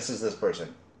 yeah, this is this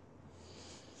person.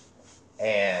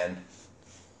 And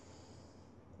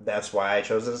that's why I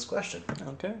chose this question.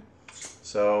 Okay.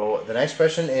 So the next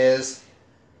question is,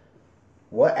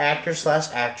 what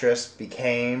actor/actress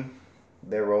became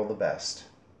their role the best?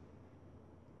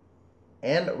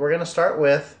 And we're going to start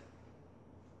with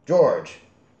George.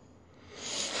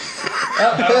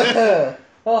 Uh-oh.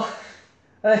 Well,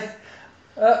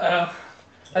 uh-oh.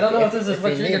 I don't know if this is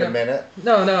what you're going going to... a minute.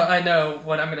 No, I know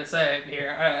what I'm going to say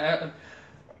here.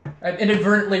 I've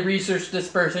inadvertently researched this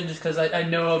person just because I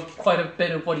know of quite a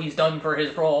bit of what he's done for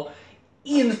his role.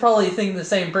 Ian's probably thinking the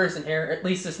same person here. At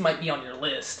least this might be on your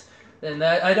list. And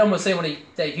I'd almost say when he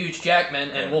say Hugh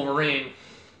Jackman and Wolverine.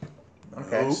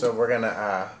 Okay, Nope. so we're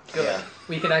gonna Good. yeah.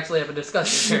 We can actually have a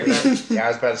discussion here then. Yeah, I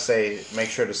was about to say, make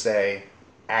sure to say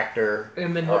actor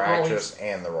And then or what role actress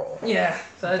and the role. Yeah,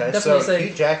 so I'd Okay, definitely so say...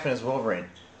 Hugh Jackman is Wolverine.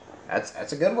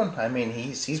 That's a good one. I mean,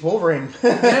 he's Wolverine.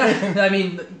 Yeah, I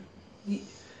mean,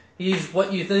 he's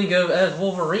what you think of as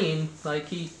Wolverine. Like,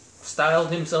 he styled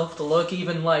himself to look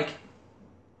even like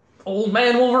old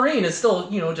man Wolverine is still,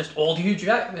 just old Hugh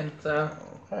Jackman. So,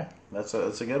 Okay, that's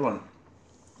a good one.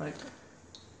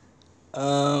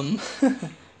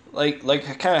 like,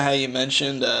 like kind of how you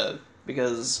mentioned,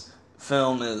 because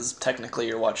film is technically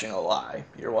you're watching a lie.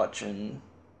 You're watching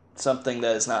something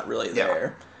that is not really Yeah.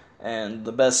 there. And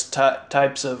the best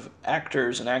types of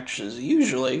actors and actresses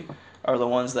usually are the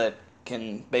ones that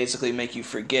can basically make you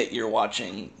forget you're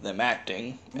watching them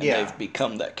acting, and Yeah. they've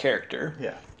become that character.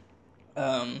 Yeah.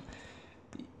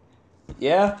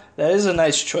 Yeah, that is a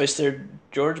nice choice there,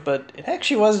 George, but it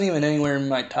actually wasn't even anywhere in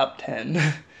my top 10.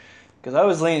 Because I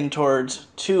was leaning towards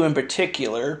two in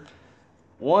particular.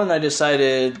 One, I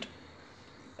decided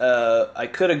I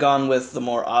could have gone with the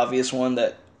more obvious one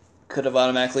that could have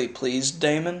automatically pleased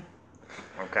Damon,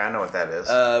 Okay, I know what that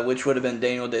is. which would have been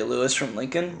Daniel Day-Lewis from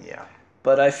Lincoln. Yeah.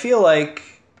 But I feel like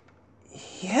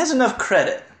he has enough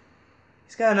credit.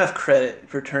 He's got enough credit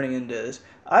for turning into this.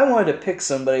 I wanted to pick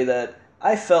somebody that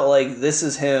I felt like this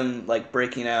is him like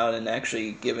breaking out and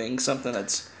actually giving something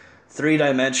that's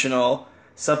three-dimensional,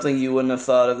 something you wouldn't have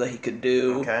thought of that he could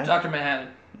do. Okay. Dr. Manhattan.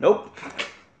 Nope.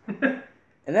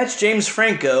 And that's James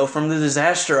Franco from The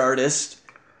Disaster Artist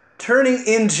turning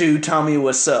into Tommy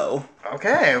Wiseau.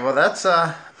 Okay, well that's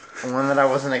one that I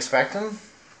wasn't expecting.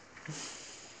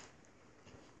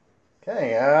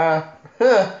 Okay,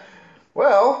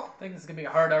 well, I think this is going to be a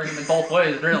hard argument both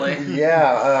ways, really.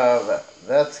 yeah,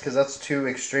 that's two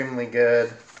extremely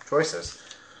good choices.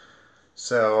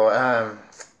 So,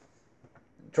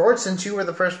 George, since you were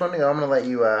the first one to go, I'm going to let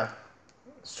you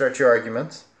start your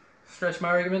arguments. Stretch my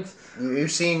arguments?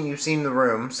 You've seen The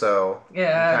Room, so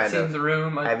Yeah, I've kind seen of- The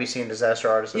Room. have you seen Disaster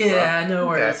Artist as well? Yeah, I know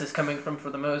where Okay. this is coming from for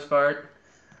the most part.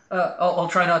 I'll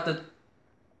try not to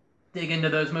dig into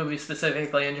those movies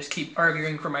specifically and just keep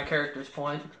arguing for my character's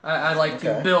point. I like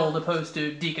to Okay. build opposed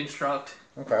to deconstruct.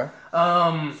 Okay.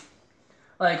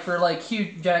 Like for like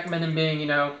Hugh Jackman and being,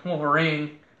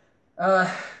 Wolverine,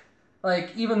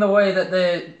 like even the way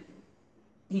that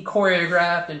he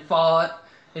choreographed and fought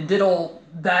and did all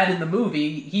that in the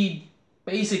movie, he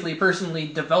basically personally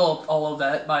developed all of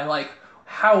that by like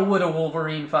how would a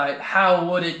Wolverine fight? How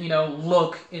would it,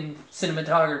 look in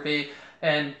cinematography?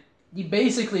 And he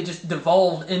basically just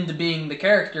devolved into being the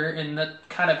character, and that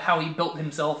kind of how he built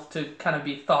himself to kind of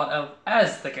be thought of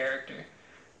as the character.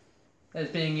 As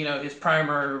being, his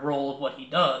primary role of what he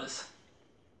does.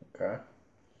 Okay.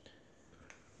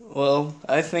 Well,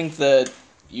 I think that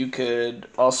you could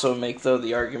also make, though,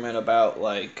 the argument about,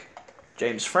 like,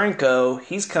 James Franco.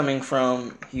 He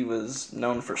was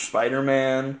known for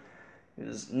Spider-Man. He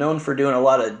was known for doing a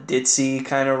lot of ditzy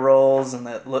kind of roles, and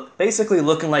basically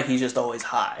looking like he's just always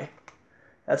high.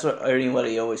 That's what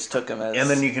anybody always took him as. And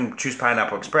then you can choose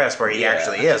Pineapple Express, where he Yeah.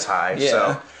 actually is high. Yeah.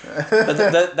 So.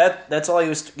 But that's all he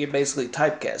was basically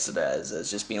typecasted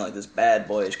as just being like this bad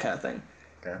boyish kind of thing.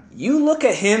 Okay. You look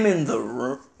at him in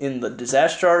the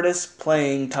Disaster Artist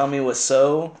playing Tommy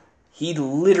Wiseau, he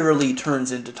literally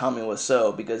turns into Tommy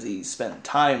Wiseau because he spent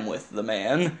time with the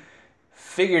man,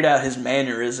 figured out his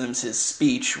mannerisms, his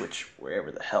speech, which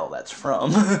wherever the hell that's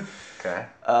from. Okay.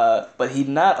 But he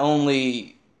not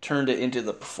only turned it into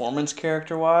the performance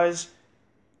character-wise,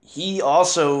 he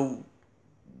also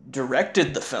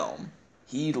directed the film.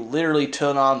 He literally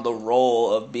took on the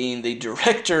role of being the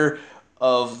director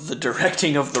of the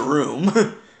directing of The Room.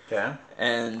 Okay.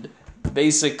 And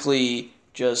basically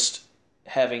just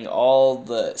having all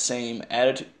the same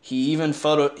attitude. He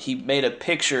made a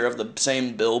picture of the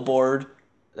same billboard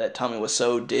that Tommy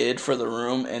Wiseau did for The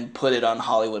Room and put it on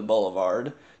Hollywood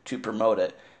Boulevard to promote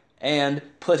it. And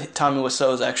put Tommy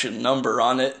Wiseau's actual number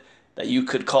on it that you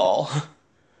could call.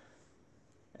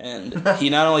 And he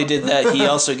not only did that, he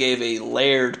also gave a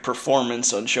layered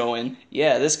performance on showing,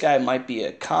 yeah, this guy might be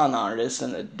a con artist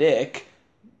and a dick,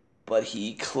 but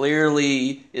he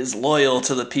clearly is loyal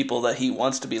to the people that he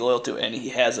wants to be loyal to, and he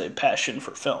has a passion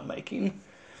for filmmaking.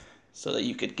 So that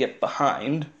you could get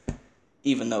behind,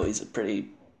 even though he's a pretty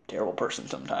terrible person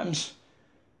sometimes.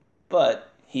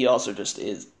 But he also just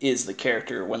is the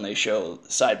character. When they show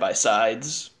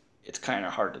side-by-sides, it's kind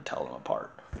of hard to tell them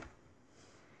apart.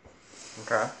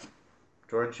 Okay.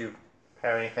 George, you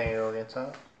have anything to go against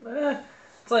that?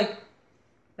 It's like,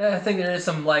 I think there is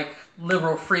some, like,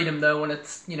 liberal freedom, though, when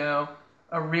it's,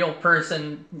 a real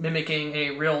person mimicking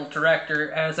a real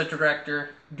director as a director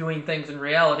doing things in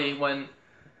reality when,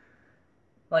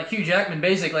 like, Hugh Jackman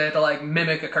basically had to, like,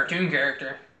 mimic a cartoon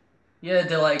character. He had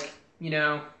to, like,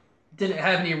 didn't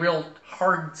have any real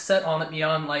hard set on it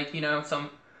beyond, like, some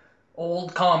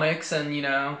old comics and,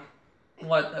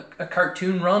 a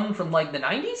cartoon run from, like, the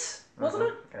 90s, wasn't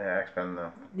it? Yeah, X-Men,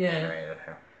 though. Yeah.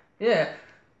 Yeah,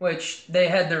 which they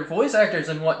had their voice actors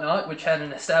and whatnot, which had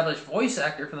an established voice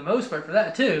actor for the most part for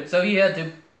that, too. So he had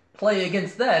to play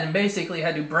against that and basically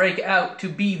had to break out to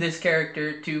be this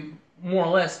character to more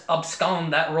or less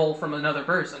abscond that role from another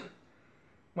person.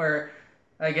 Where,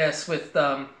 I guess, with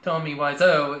Tommy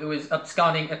Wiseau, it was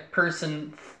absconding a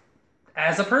person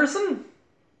as a person?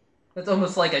 It's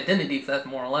almost like identity theft,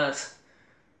 more or less.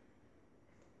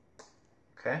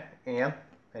 Okay, Ian?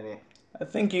 I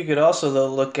think you could also,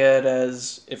 though, look at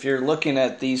as, if you're looking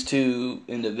at these two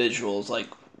individuals, like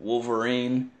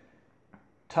Wolverine,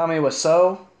 Tommy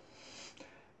Wiseau,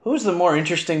 who's the more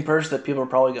interesting person that people are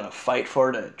probably going to fight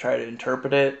for to try to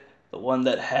interpret it? The one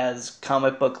that has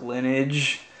comic book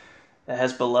lineage, that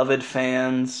has beloved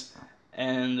fans,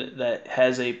 and that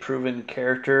has a proven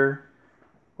character.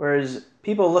 Whereas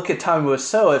people look at Tommy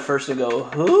Wiseau at first and go,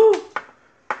 who?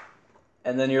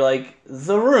 And then you're like,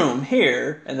 The Room,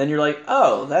 here. And then you're like,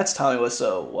 oh, that's Tommy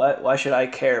Wiseau. Why should I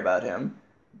care about him?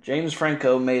 James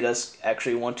Franco made us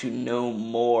actually want to know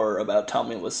more about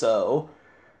Tommy Wiseau.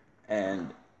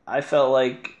 And I felt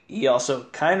like he also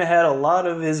kind of had a lot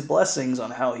of his blessings on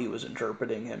how he was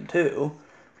interpreting him, too.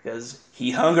 Because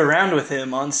he hung around with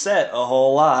him on set a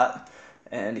whole lot.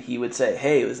 And he would say,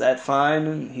 hey, was that fine?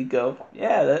 And he'd go,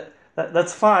 yeah,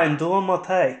 that's fine. Do one more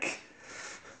take.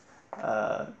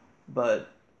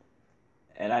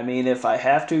 And I mean, if I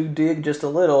have to dig just a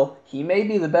little, he may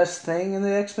be the best thing in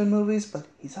the X-Men movies, but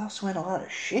he's also in a lot of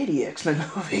shitty X-Men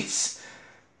movies.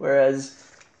 Whereas,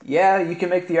 yeah, you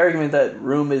can make the argument that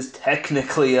Room is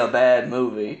technically a bad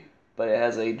movie, but it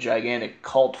has a gigantic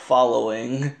cult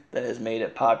following that has made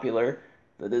it popular.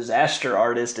 The Disaster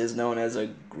Artist is known as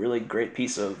a really great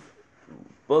piece of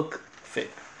book fic.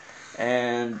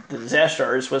 And The Disaster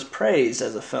Artist was praised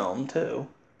as a film, too.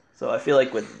 So I feel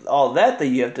like with all that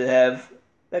you have to have,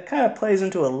 that kind of plays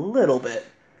into a little bit.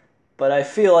 But I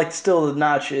feel like still the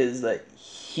notch is that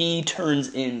he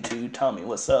turns into Tommy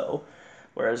Wiseau.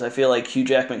 Whereas I feel like Hugh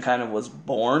Jackman kind of was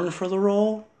born for the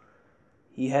role.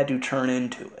 He had to turn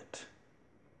into it.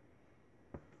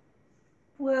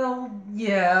 Well,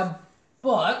 yeah,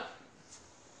 but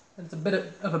it's a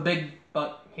bit of a big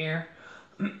but here.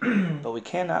 But we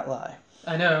cannot lie.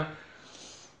 I know.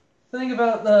 The thing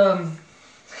about the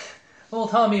whole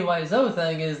Tommy Wiseau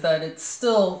thing is that it's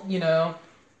still,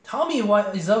 Tommy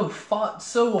Wiseau fought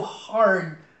so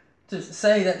hard to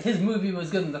say that his movie was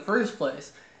good in the first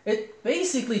place. It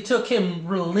basically took him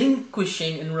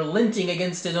relinquishing and relenting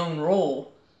against his own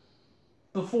role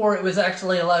before it was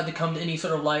actually allowed to come to any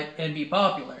sort of light and be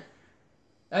popular.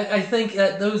 I think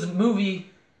that those movie,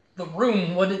 The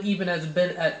Room, wouldn't even have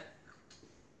been at,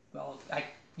 well,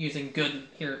 using good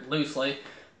here loosely,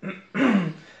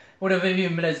 would have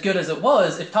even been as good as it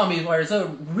was if Tommy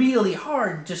Wiseau really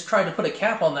hard just tried to put a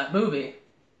cap on that movie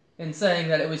and saying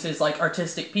that it was his, like,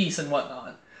 artistic piece and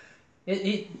whatnot.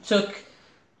 It took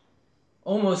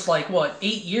almost, 8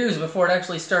 years before it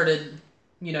actually started,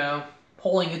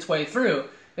 pulling its way through.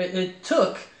 It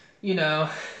took,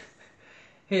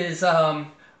 his,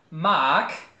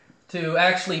 Mark to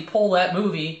actually pull that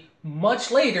movie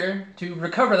much later to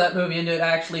recover that movie into it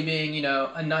actually being,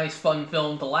 a nice, fun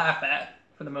film to laugh at,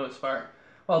 for the most part.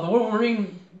 While the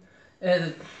Wolverine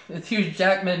with Hugh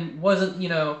Jackman wasn't,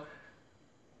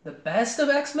 the best of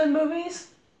X-Men movies,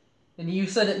 and you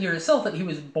said it yourself that he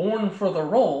was born for the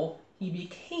role, he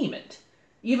became it.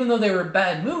 Even though they were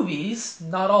bad movies,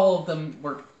 not all of them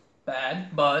were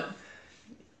bad, but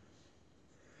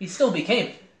he still became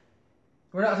it.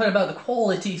 We're not talking about the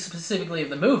quality specifically of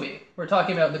the movie. We're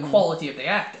talking about the quality of the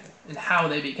acting and how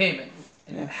they became it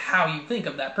and how you think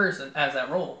of that person as that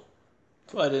role.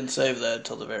 So I didn't save that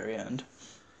until the very end.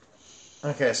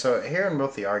 Okay, so hearing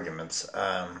both the arguments,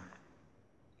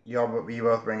 you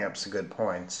both bring up some good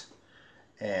points,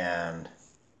 and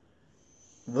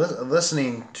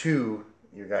listening to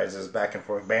you guys' back and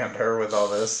forth banter with all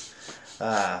this,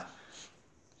 I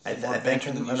think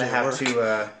I'm going to have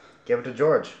to give it to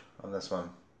George on this one.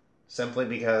 Simply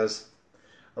because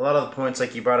a lot of the points,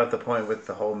 like you brought up the point with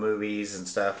the whole movies and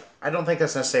stuff, I don't think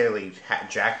that's necessarily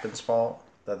Jackman's fault.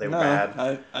 that they were No,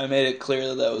 bad. I made it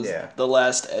clear that was the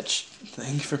last etch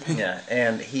thing for me. Yeah,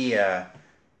 and he,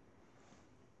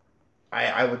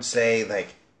 I would say,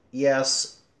 like,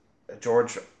 yes,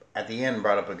 George at the end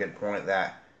brought up a good point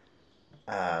that,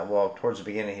 towards the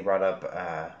beginning he brought up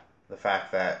the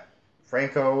fact that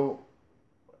Franco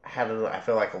had it, I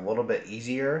feel like, a little bit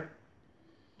easier,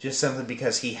 just simply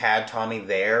because he had Tommy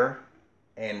there,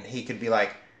 and he could be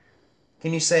like,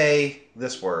 can you say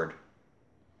this word?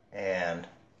 And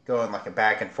going like a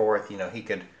back and forth, he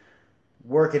could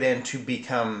work it in to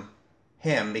become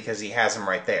him because he has him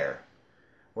right there.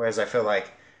 Whereas I feel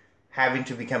like having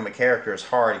to become a character is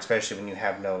hard, especially when you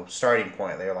have no starting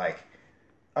point. They're like,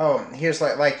 oh, here's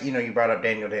like you brought up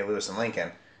Daniel Day-Lewis and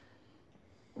Lincoln.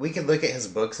 We could look at his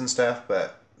books and stuff,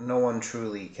 but no one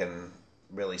truly can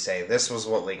really say this was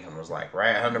what Lincoln was like,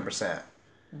 right? 100%.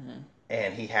 Mm-hmm.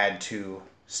 And he had to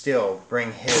still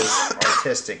bring his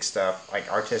artistic stuff, like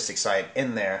artistic side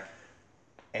in there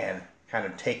and kind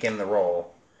of take in the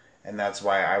role. And that's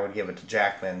why I would give it to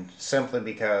Jackman, simply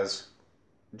because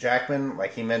Jackman,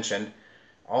 like he mentioned,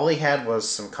 all he had was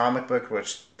some comic book,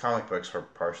 which comic books were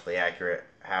partially accurate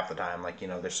half the time. Like,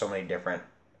 there's so many different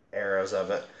eras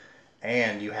of it.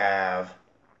 And you have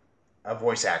a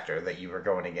voice actor that you were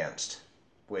going against,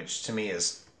 which to me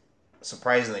is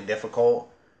surprisingly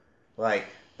difficult. Like,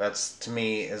 that's, to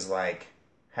me, is like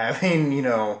having,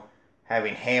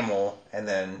 having Hamill, and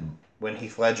then when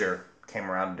Heath Ledger came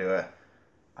around to do it,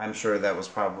 I'm sure that was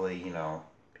probably,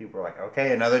 people were like,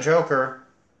 okay, another Joker.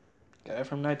 Guy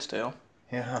from Knight's Tale.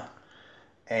 Yeah.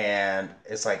 And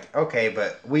it's like, okay,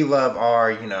 but we love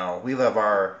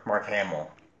our Mark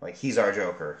Hamill. Like, he's our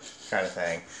Joker, kind of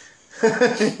thing.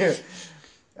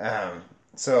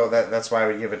 So that's why I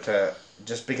would give it to,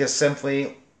 just because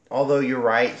simply, although you're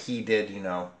right, he did,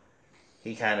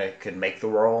 he kind of could make the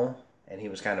role, and he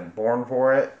was kind of born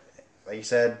for it, like you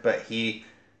said, but he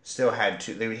still had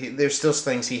to, there's still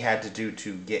things he had to do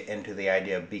to get into the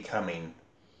idea of becoming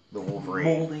the Wolverine.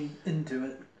 Molding into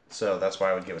it. So that's why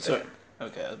I would give it to him.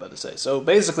 Okay, I was about to say. So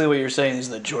basically what you're saying is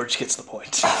that George gets the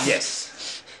point.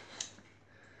 Yes.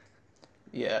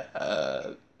 Yeah,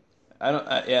 I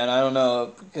don't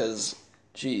know, because,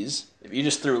 geez, if you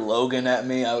just threw Logan at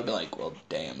me, I would be like, well,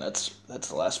 damn, that's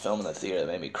the last film in the theater that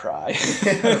made me cry.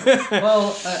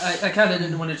 Well, I kind of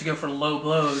didn't want it to go for low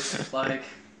blows, like.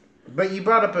 But you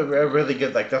brought up a really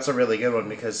good, that's a really good one,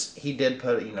 because he did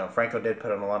put, Franco did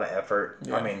put in a lot of effort.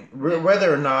 Yeah. I mean,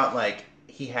 whether or not,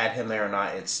 he had him there or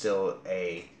not, it's still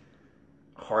a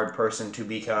hard person to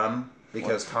become,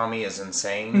 because Tommy is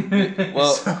insane.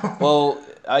 Well,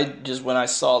 when I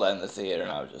saw that in the theater,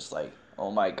 I was just like,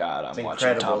 oh my god, I'm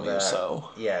watching Tommy Wiseau.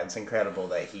 Yeah, it's incredible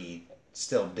that he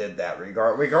still did that.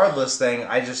 Regardless thing,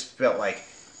 I just felt like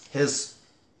his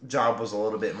job was a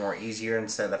little bit more easier,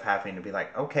 instead of having to be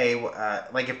like, okay,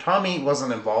 if Tommy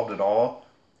wasn't involved at all,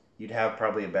 you'd have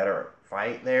probably a better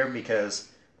fight there, because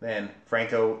then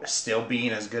Franco, still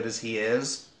being as good as he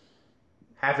is,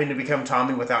 having to become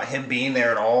Tommy without him being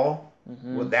there at all,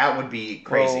 that would be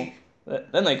crazy. Well,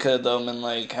 then they could, though, been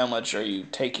like, how much are you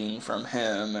taking from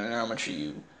him, and how much are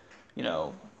you,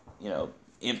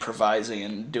 improvising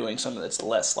and doing something that's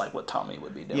less like what Tommy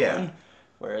would be doing. Yeah.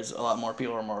 Whereas a lot more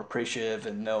people are more appreciative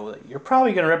and know that you're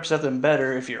probably going to represent them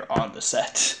better if you're on the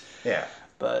set. Yeah.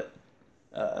 But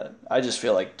I just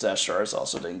feel like Zach Stars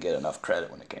also didn't get enough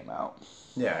credit when it came out.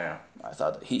 Yeah. I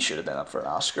thought that he should have been up for an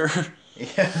Oscar.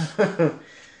 Yeah.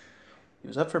 He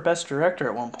was up for Best Director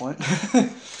at one point.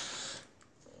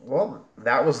 Well,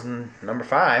 that was number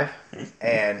 5.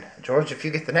 And, George, if you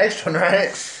get the next one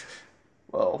right...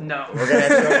 Well, no. We're gonna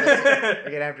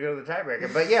have to go to the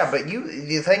tiebreaker. But yeah,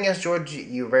 the thing is, George,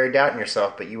 you were very doubting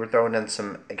yourself, but you were throwing in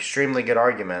some extremely good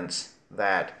arguments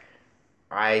that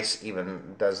doesn't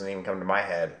even come to my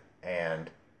head, and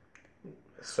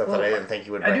stuff that I didn't think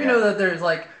you would bring I do know that there's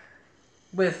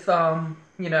with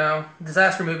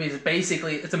disaster movies,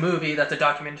 basically it's a movie that's a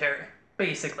documentary,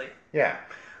 basically. Yeah.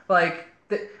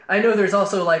 I know there's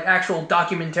also actual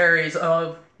documentaries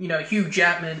of Hugh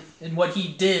Jackman and what he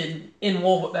did in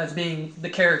as being the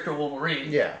character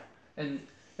Wolverine. Yeah. And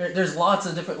there's lots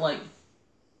of different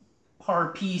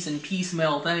hard piece and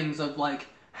piecemeal things of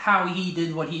how he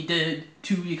did what he did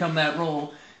to become that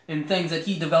role, and things that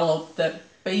he developed that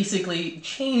basically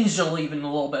changed even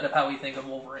a little bit of how we think of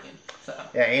Wolverine. So.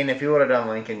 Yeah, and if you would have done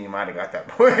Lincoln, you might have got that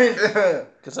point.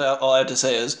 Because all I have to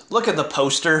say is, look at the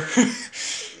poster.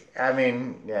 I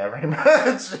mean, yeah, pretty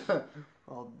much.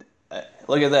 Well,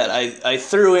 look at that. I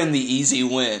threw in the easy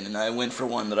win, and I went for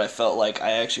one that I felt like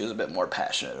I actually was a bit more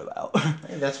passionate about.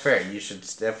 That's fair. You should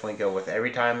definitely go with,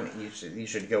 every time, you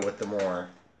should go with the more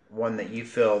one that you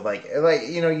feel like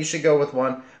you should go with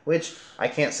one. Which I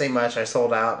can't say much. I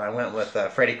sold out, and I went with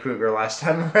Freddy Krueger last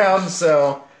time around,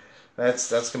 so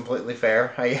that's completely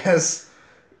fair, I guess.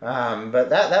 But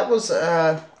that was.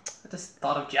 I just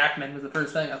thought of Jackman was the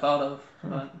first thing I thought of.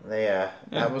 But...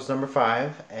 That was number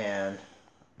 5, and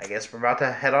I guess we're about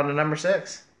to head on to number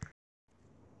 6.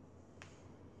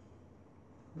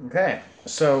 Okay,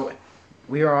 so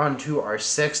we are on to our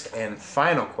 6th and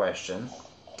final question,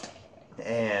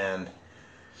 and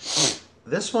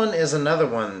this one is another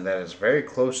one that is very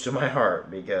close to my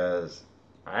heart because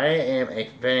I am a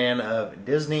fan of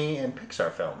Disney and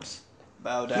Pixar films.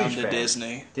 Bow down Huge to fan.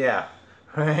 Disney. Yeah.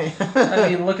 Right. I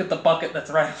mean, look at the bucket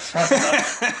that's right in front of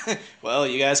us. Well,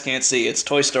 you guys can't see. It's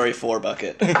Toy Story 4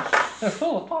 bucket. They're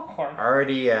full of popcorn.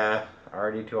 already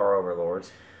to our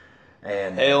overlords.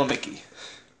 And Hail Mickey.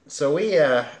 so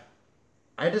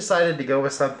I decided to go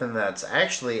with something that's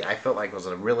actually I felt like was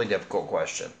a really difficult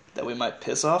question. That we might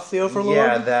piss off the Overlord?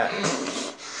 Yeah,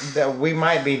 that we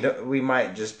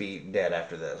might just be dead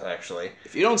after this. Actually,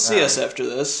 If you don't see us after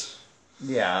this,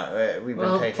 yeah, we've been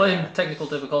Well, taking. blame technical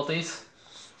difficulties.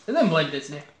 And then blame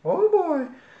Disney. Oh boy!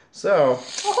 So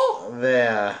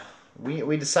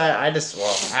we decided. I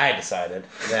decided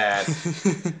that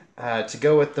to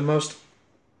go with the most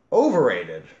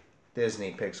overrated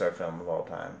Disney Pixar film of all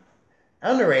time.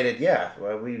 Underrated, yeah.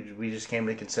 Well, we just came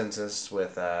to consensus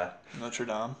with Notre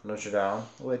Dame. Notre Dame,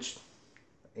 which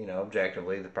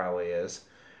objectively there probably is.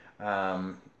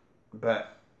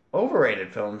 But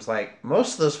overrated films, like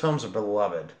most of those films are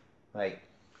beloved. Like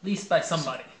At least by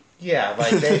somebody. yeah,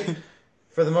 like they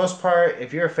for the most part,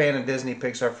 if you're a fan of Disney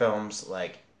Pixar films,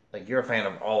 like you're a fan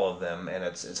of all of them, and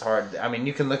it's hard. I mean,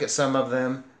 you can look at some of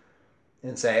them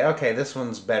and say, okay, this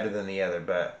one's better than the other,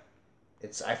 but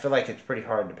I feel like it's pretty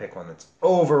hard to pick one that's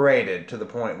overrated to the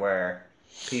point where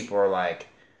people are like,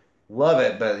 love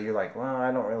it, but you're like, well,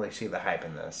 I don't really see the hype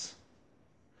in this.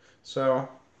 So,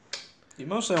 You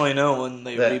mostly only know when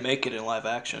they That- remake it in live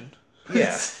action.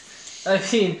 yeah. I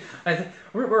mean,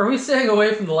 are we staying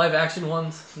away from the live action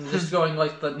ones and just going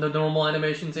like the normal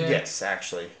animations here? Yes,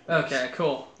 actually. Okay,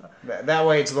 cool. That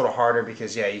way it's a little harder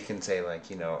because, yeah, you can say, like,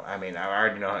 I mean, I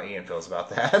already know how Ian feels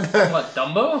about that. What,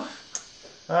 Dumbo?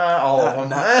 All of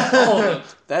them. All of them.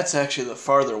 That's actually the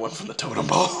farther one from the totem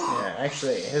pole. Yeah,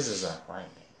 actually, his is a Lion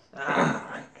King. Ah,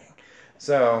 Lion King.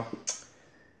 So,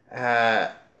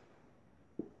 Mr.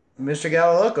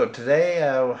 Galaloco, today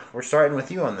we're starting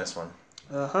with you on this one.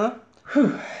 Uh-huh.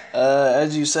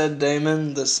 As you said,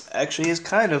 Damon, this actually is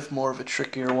kind of more of a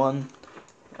trickier one.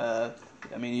 I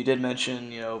mean, you did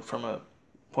mention, from a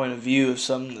point of view of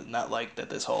some, not like that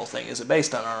this whole thing isn't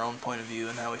based on our own point of view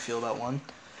and how we feel about one.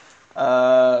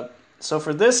 So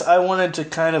for this, I wanted to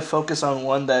kind of focus on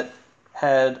one that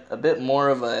had a bit more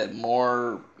of a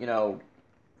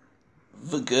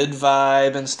the good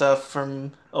vibe and stuff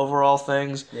from overall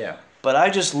things. Yeah. But I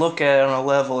just look at it on a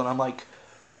level and I'm like,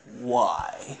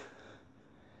 why?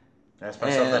 I ask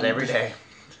myself that every day.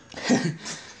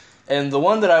 And the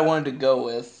one that I wanted to go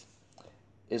with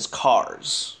is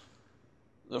Cars.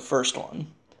 The first one.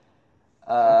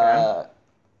 Okay.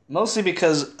 Mostly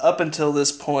because up until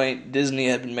this point, Disney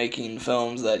had been making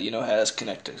films that, had us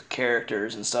connect to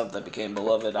characters and stuff that became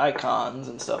beloved icons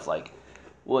and stuff like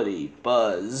Woody,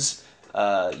 Buzz.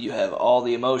 You have all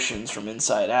the emotions from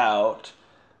Inside Out.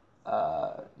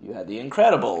 You had The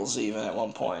Incredibles even at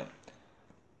one point.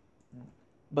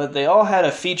 But they all had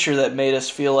a feature that made us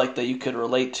feel like that you could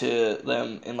relate to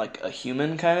them in like a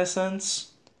human kind of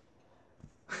sense.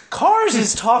 Cars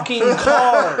is talking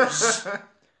cars.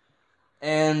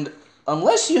 And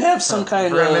unless you have some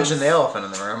kind I of mentioned the elephant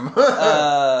in the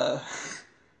room.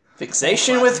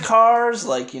 fixation with cars,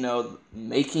 like,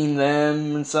 making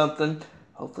them and something,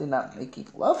 hopefully not making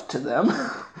love to them.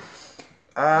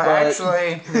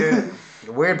 Actually, dude,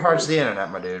 weird parts of the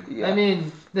internet, my dude. Yeah. I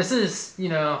mean, this is,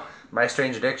 My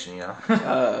strange addiction,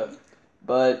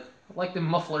 But like the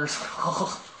mufflers.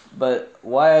 But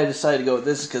why I decided to go with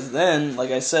this is because then, like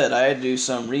I said, I had to do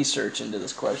some research into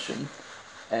this question.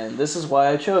 And this is why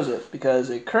I chose it. Because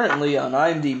it currently on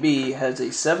IMDb has a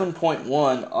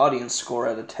 7.1 audience score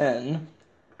out of 10,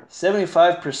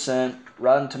 75%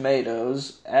 Rotten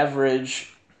Tomatoes,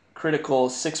 average critical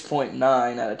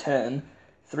 6.9 out of 10,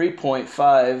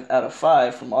 3.5 out of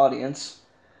 5 from audience.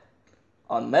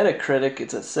 On Metacritic,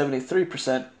 it's at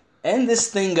 73%. And this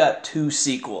thing got 2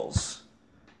 sequels.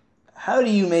 How do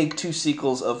you make 2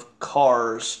 sequels of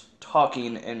cars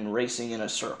talking and racing in a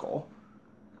circle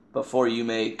before you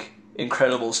make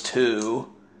Incredibles 2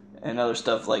 and other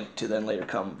stuff like to then later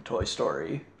come Toy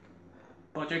Story?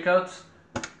 Budget cuts?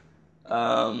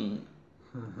 And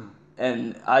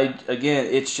And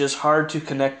it's just hard to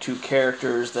connect to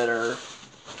characters that are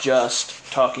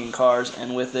just talking cars,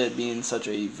 and with it being such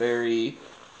a very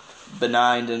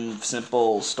benign and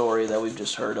simple story that we've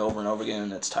just heard over and over again,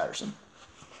 and it's tiresome.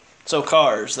 So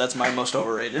Cars, that's my most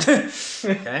overrated.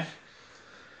 Okay.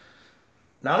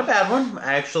 Not a bad one,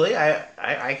 actually.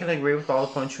 I can agree with all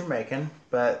the points you're making,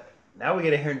 but now we get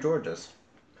to hear George's.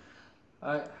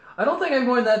 I don't think I'm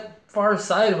going that far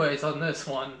sideways on this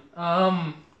one.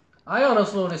 I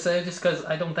honestly want to say, just because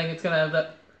I don't think it's going to have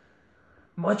that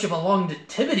much of a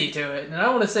longevity to it, and I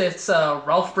want to say it's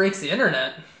Ralph Breaks the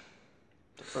Internet.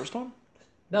 The first one?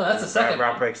 No, that's the second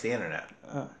Ralph one. Breaks the Internet.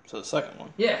 So the second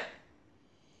one. Yeah.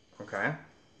 Okay.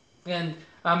 And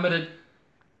I'm going to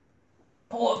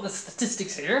pull up the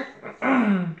statistics here.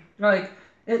 Like,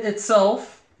 it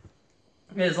itself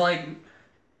is like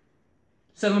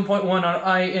 7.1 on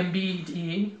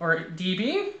IMDb, or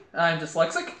DB. I'm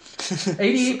dyslexic.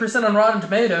 88% on Rotten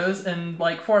Tomatoes, and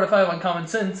like 4 out of 5 on Common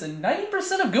Sense, and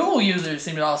 90% of Google users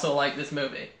seem to also like this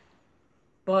movie.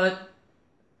 But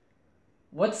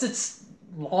what's its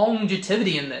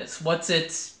longevity in this? What's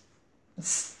its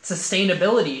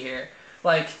sustainability here?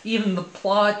 Like, even the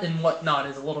plot and whatnot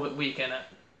is a little bit weak in it.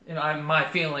 You know, my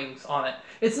feelings on it.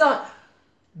 It's not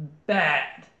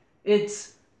bad.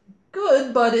 It's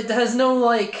good, but it has no,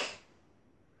 like...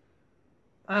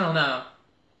 I don't know.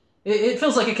 It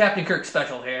feels like a Captain Kirk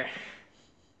special here.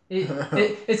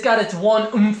 It's got its one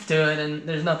oomph to it, and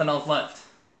there's nothing else left.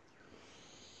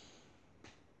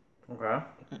 Okay.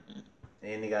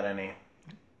 And you got any?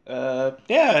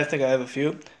 Yeah, I think I have a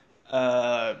few.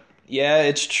 Yeah,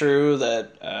 it's true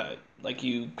that, like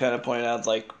you kind of pointed out,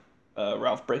 like,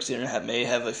 Ralph Breaks the Internet may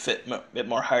have a bit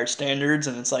more higher standards,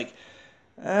 and it's like,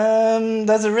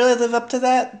 does it really live up to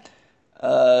that?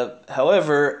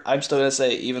 However, I'm still going to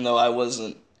say, even though I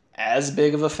wasn't as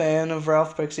big of a fan of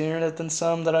Ralph Breaks the Internet than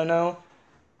some that I know,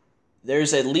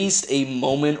 there's at least a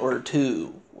moment or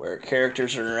two where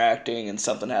characters are interacting and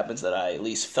something happens that I at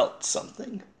least felt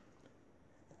something.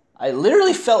 I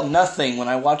literally felt nothing when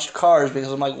I watched Cars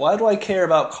because I'm like, why do I care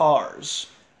about cars?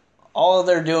 All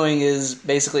they're doing is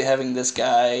basically having this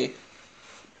guy,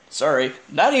 sorry,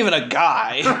 not even a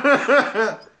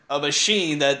guy, a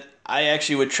machine that I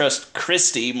actually would trust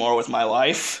Christy more with my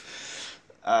life,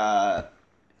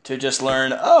 to just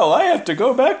learn, oh, I have to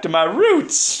go back to my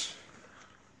roots.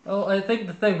 Well, I think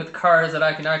the thing with Cars that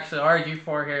I can actually argue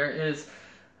for here is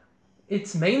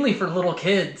it's mainly for little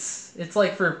kids. It's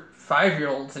like for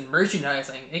 5-year-olds and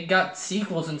merchandising. It got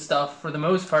sequels and stuff for the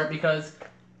most part because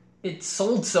it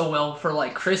sold so well for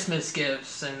like Christmas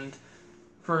gifts and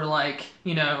for like,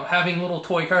 you know, having little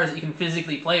toy cars that you can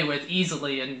physically play with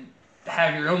easily and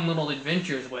have your own little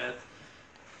adventures with.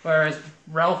 Whereas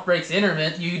Ralph Breaks the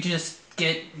Internet, you just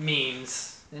get memes.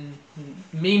 And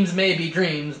memes may be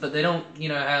dreams, but they don't, you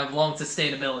know, have long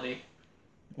sustainability.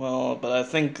 Well, but I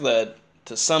think that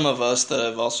to some of us that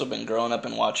have also been growing up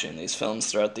and watching these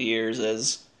films throughout the years,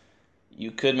 is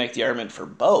you could make the argument for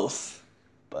both,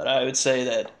 but I would say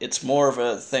that it's more of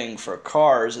a thing for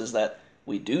Cars, is that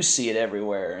we do see it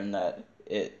everywhere, and that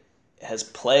it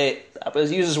has I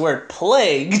was use this word,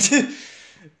 plagued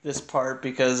this part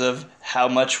because of how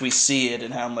much we see it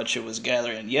and how much it was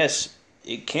gathering. And yes,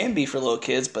 it can be for little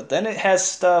kids, but then it has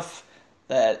stuff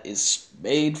that is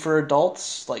made for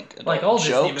adults, like adult like all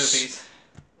jokes. Disney movies.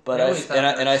 But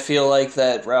I feel like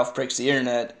that Ralph Breaks the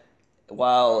Internet,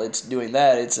 while it's doing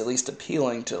that, it's at least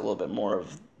appealing to a little bit more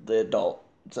of the adults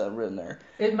that are in there.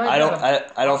 It might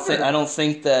I don't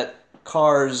think that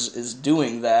Cars is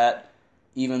doing that,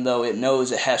 even though it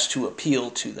knows it has to appeal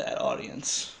to that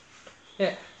audience.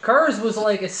 Yeah, Cars was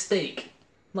like a stake,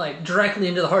 like directly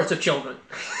into the hearts of children.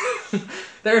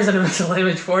 There's an mental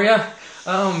image for you.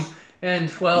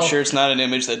 And, well... I'm sure it's not an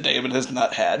image that David has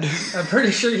not had. I'm pretty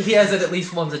sure he has it at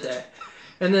least once a day.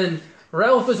 And then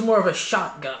Ralph is more of a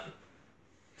shotgun.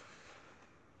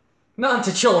 Not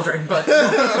to children, but...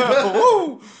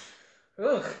 Woo!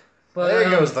 Ugh. But, there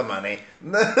goes the money.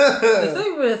 The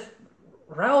thing with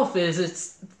Ralph is it's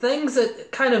things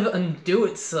that kind of undo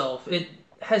itself. It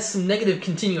has some negative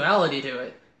continuality to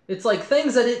it. It's like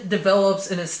things that it develops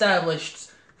and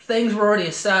established. Things were already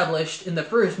established in the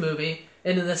first movie,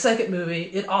 and in the second movie,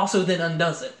 it also then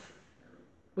undoes it.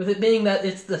 With it being that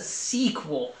it's the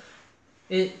sequel,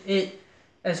 it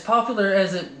as popular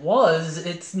as it was,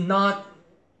 it's not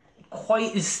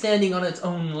quite as standing on its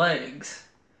own legs.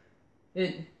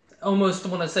 It almost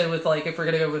want to say with, like, if we're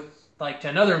going to go with, like, to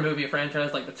another movie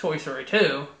franchise, like the Toy Story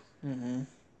 2,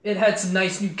 it had some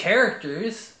nice new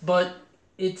characters, but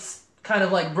it's kind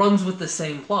of like runs with the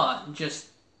same plot, just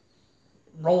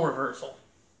role reversal.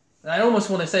 I almost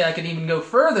want to say I could even go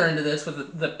further into this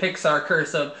with the Pixar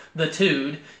curse of the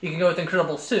Tood. You can go with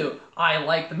Incredibles 2. I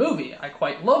like the movie. I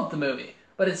quite loved the movie.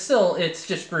 But it's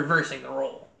just reversing the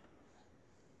role.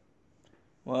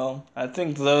 Well, I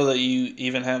think, though, that you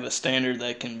even have a standard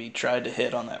that can be tried to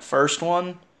hit on that first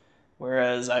one,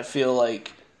 whereas I feel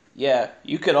like, yeah,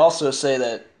 you could also say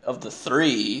that of the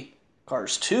three,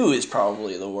 Cars 2 is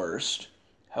probably the worst.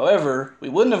 However, we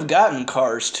wouldn't have gotten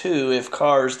Cars 2 if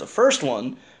Cars, the first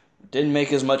one, didn't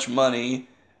make as much money,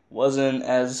 wasn't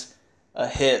as a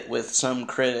hit with some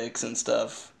critics and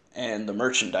stuff, and the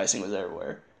merchandising was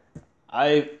everywhere.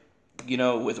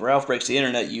 With Ralph Breaks the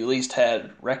Internet, you at least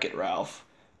had Wreck-It Ralph.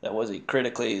 That was a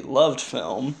critically loved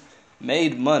film,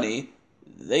 made money.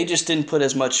 They just didn't put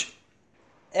as much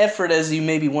effort as you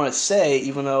maybe want to say,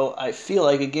 even though I feel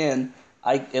like, again,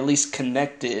 I at least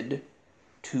connected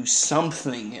to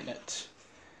something in it.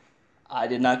 I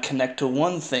did not connect to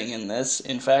one thing in this.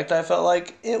 In fact, I felt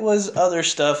like it was other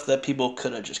stuff that people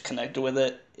could have just connected with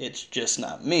it. It's just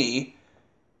not me.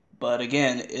 But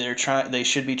again, they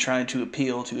should be trying to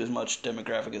appeal to as much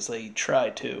demographic as they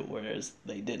tried to, whereas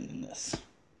they didn't in this.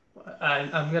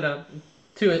 I'm gonna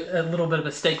to a little bit of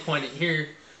a stake point here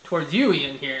towards you,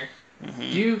 Ian. Here,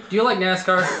 Mm-hmm. do you like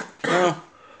NASCAR? No.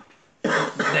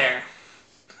 There,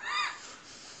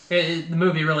 the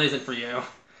movie really isn't for you.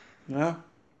 No.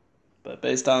 But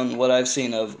based on what I've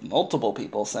seen of multiple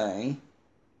people saying,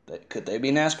 that could they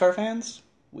be NASCAR fans?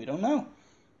 We don't know.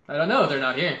 I don't know. They're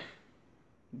not here.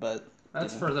 But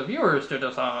That's for the viewers to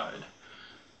decide.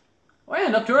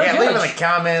 And up to our Yeah, judge. leave in the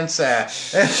comments. I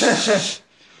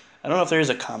don't know if there is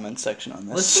a comment section on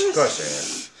this. Listeners? Of course there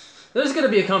is. There's going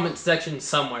to be a comment section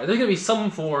somewhere. There's going to be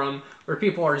some forum where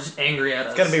people are just angry at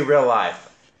us. It's going to be real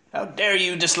life. How dare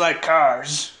you dislike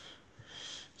Cars?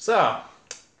 So,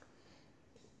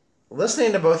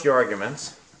 listening to both your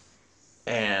arguments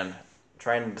and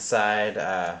trying to decide,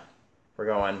 we're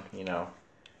going, I feel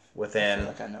within...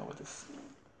 like I know what this...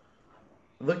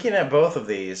 Looking at both of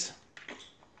these,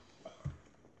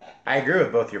 I agree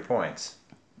with both your points,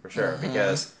 for sure,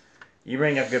 because you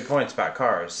bring up good points about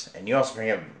Cars, and you also bring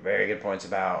up very good points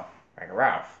about Wreck-It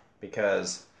Ralph,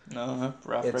 because No,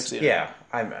 Ralph Breaks it's, the Internet.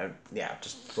 I'm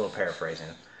just a little paraphrasing.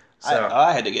 So,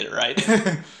 I had to get it right.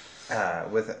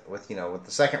 with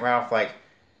the second Ralph,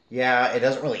 it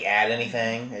doesn't really add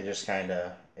anything, it just kind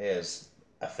of is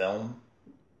a film.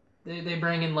 They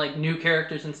bring in new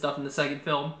characters and stuff in the second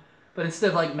film, but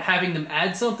instead of having them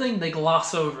add something, they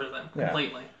gloss over them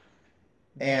completely.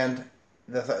 And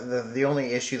the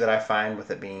only issue that I find with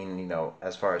it being,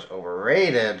 as far as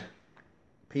overrated,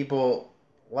 people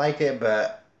like it,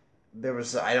 but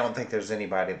I don't think there's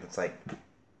anybody that's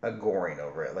agoring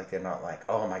over it. They're not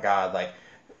oh my god,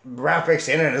 Ralph Breaks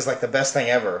the Internet is the best thing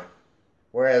ever.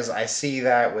 Whereas I see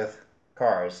that with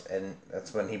Cars, and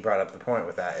that's when he brought up the point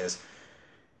with that is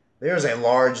there's a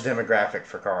large demographic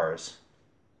for Cars.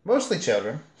 Mostly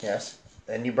children, yes.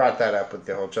 And you brought that up with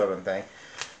the whole children thing.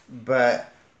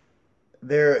 But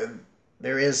there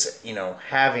is,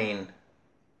 having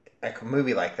a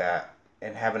movie like that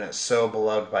and having it so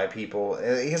beloved by people.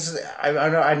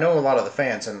 I know a lot of the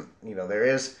fans, and, there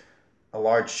is a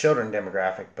large children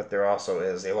demographic, but there also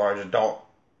is a large adult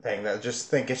thing that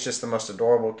just think it's just the most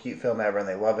adorable, cute film ever, and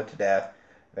they love it to death.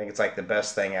 I think it's the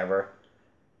best thing ever.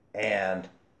 And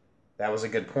that was a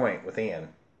good point with Ian,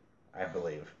 I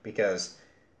believe, because,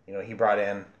 he brought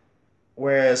in,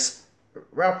 whereas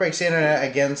Ralph Breaks the Internet,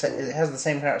 again, it has the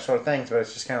same sort of things, but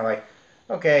it's just kind of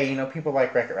okay, people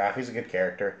like Wreck-It Ralph, he's a good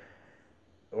character.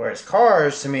 Whereas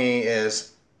Cars, to me,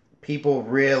 is people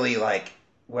really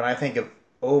when I think of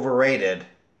overrated,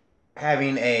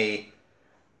 having a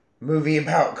movie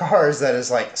about cars that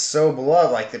is so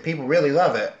beloved, that people really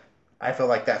love it, I feel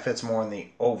like that fits more in the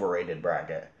overrated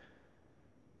bracket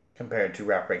compared to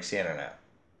Ralph Breaks the Internet.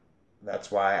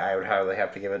 That's why I would highly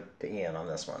have to give it to Ian on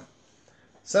this one.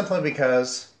 Simply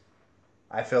because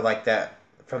I feel like that,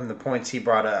 from the points he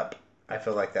brought up, I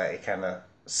feel like that it kind of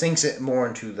sinks it more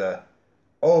into the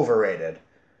overrated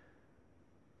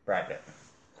bracket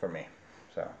for me.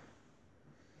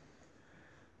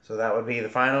 So that would be, the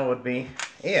final would be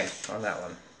Ian on that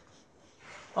one.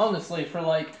 Honestly,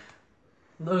 for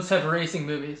those type of racing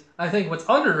movies, I think what's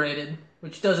underrated,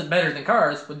 which does it better than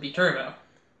Cars, would be Turbo.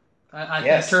 I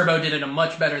think Turbo did it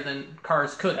much better than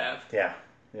Cars could have. Yeah.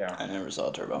 I never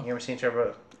saw Turbo. You ever seen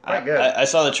Turbo? Quite good. I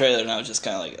saw the trailer and I was just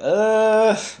kind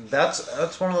of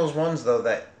That's one of those ones, though,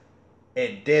 that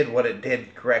it did what it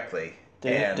did correctly.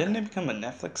 Didn't it become a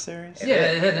Netflix series? It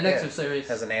had an Netflix series. It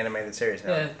has an animated series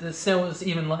now. Yeah, this was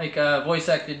even voice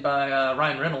acted by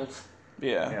Ryan Reynolds.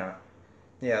 Yeah.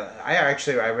 Yeah,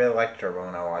 I really liked Turbo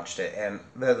when I watched it, and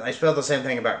I felt the same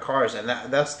thing about Cars, and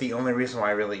that's the only reason why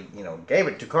I really gave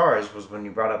it to Cars was when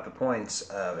you brought up the points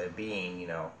of it being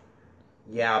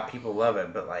yeah, people love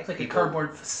it, but like It's like people, a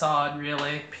cardboard facade,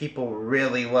 really. people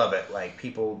really love it. Like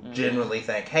people genuinely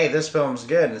think, hey, this film's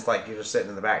good, and it's like you're just sitting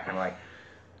in the back, kind of like.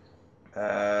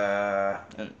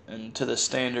 And to the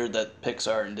standard that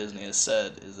Pixar and Disney has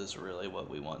said, is this really what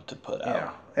we want to put out?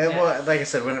 Yeah, and well, like I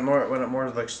said, when it more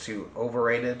looks too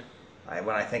overrated,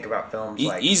 when I think about films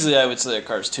like Easily, I would say that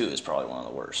Cars 2 is probably one of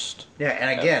the worst. yeah,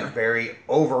 and again, very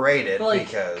overrated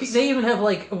Like, because they even have,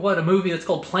 like, a movie that's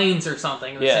called Planes or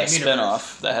something. In the Yeah, a same universe.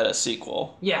 spin-off that had a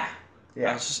sequel. Yeah.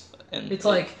 yeah, It's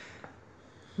like,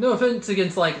 no offense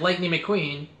against, like, Lightning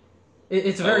McQueen.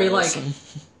 It's very, like,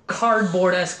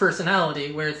 cardboard-esque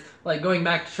personality, whereas, like, going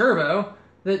back to Turbo,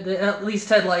 that at least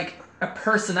had, like, a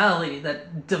personality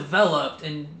that developed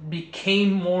and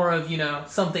became more of,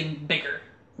 something bigger.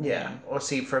 yeah. Well,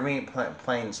 see, for me,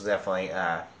 Planes definitely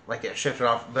like it shifted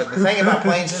off. But the thing about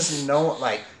Planes is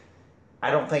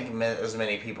I don't think as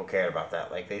many people cared about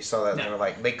that. Like they saw that and they were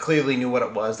like, they clearly knew what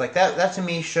it was. Like that to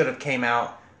me should have came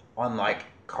out on like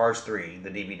Cars 3, the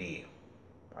DVD.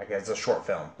 Like as a short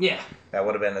film. Yeah. That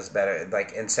would have been as better.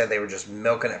 Like instead they were just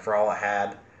milking it for all it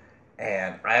had.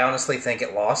 And I honestly think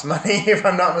it lost money, if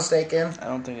I'm not mistaken. I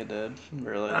don't think it did.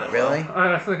 Really? Really? No,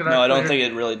 I don't think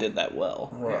it really did that well.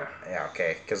 Well, yeah,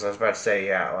 okay. Because I was about to say,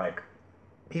 yeah, like,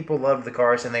 people loved the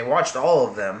Cars, and they watched all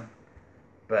of them.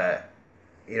 But,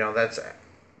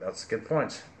 that's good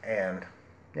points. And,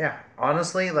 yeah,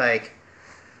 honestly, like,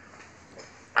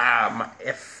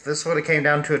 if this would have came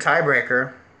down to a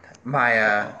tiebreaker,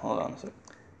 my, Hold on a sec.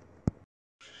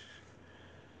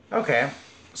 Okay,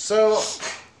 so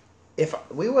if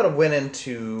we would have went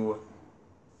into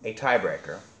a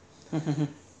tiebreaker,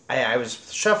 I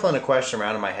was shuffling a question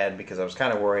around in my head because I was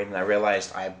kind of worried, and I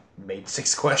realized I made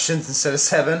 6 questions instead of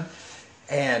 7.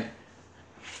 And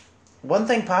one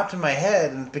thing popped in my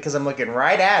head, and because I'm looking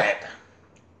right at it,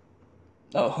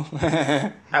 Oh.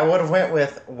 I would have went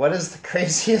with what is the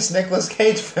craziest Nicolas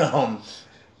Cage film?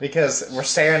 Because we're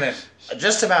staring at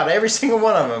just about every single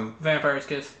one of them. Vampire's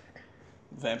Kiss.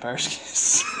 Vampire's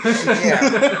Kiss.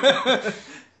 Yeah.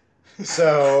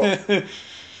 So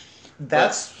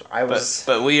that's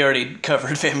But we already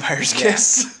covered Vampire's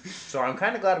Kiss. So I'm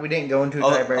kind of glad we didn't go into a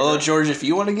tiebreaker. Although George, if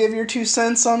you want to give your 2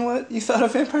 cents on what you thought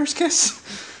of Vampire's Kiss,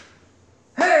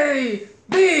 Hey!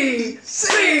 B!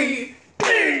 C!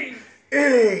 D!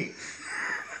 Hey!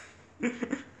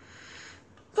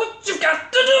 What you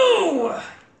got to do?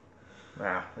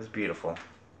 Wow, that's beautiful.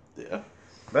 yeah,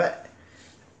 But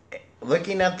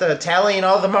looking at the tallying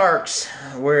all the marks,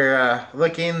 we're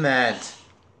looking that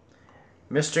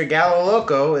Mr. Gallo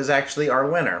Loco is actually our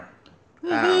winner.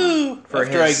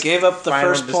 After I gave up the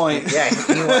first point. Yeah,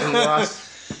 he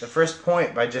lost the first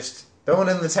point by just throwing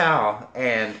in the towel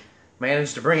and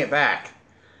managed to bring it back.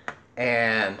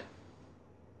 And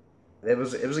it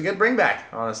was a good bring back,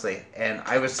 honestly. And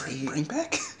I was bring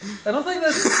back. I don't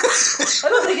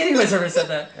think anyone's ever said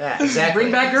that. Yeah, exactly.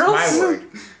 Bring back girls? That's my word.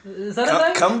 Is that a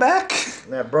thing? Come back.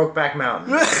 That Brokeback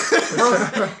Mountain.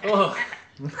 Oh.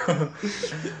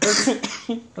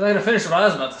 I'm gonna finish what I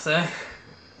was about to say.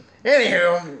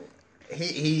 Anywho,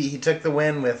 he took the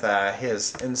win with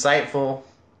his insightful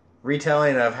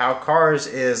retelling of how Cars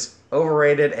is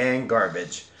overrated and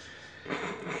garbage.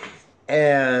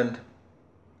 And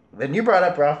then you brought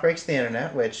up Ralph Breaks the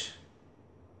Internet, which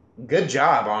good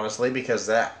job, honestly, because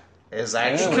that is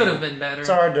actually Could have been better.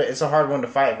 It's a hard one to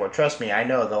fight for. Trust me, I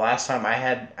know. The last time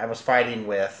I was fighting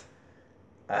with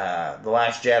The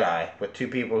Last Jedi with 2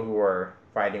 people who were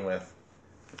fighting with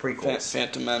the prequels.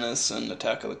 Phantom Menace and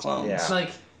Attack of the Clones. Yeah. It's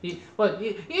like, you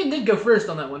did go first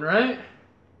on that one, right?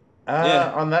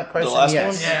 Yeah. On that question, The last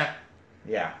yes. one? Yeah.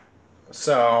 Yeah.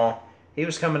 So he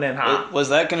was coming in hot. Was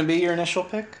that going to be your initial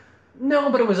pick? No,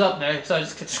 but it was up there, so I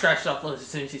just scratched it off the list as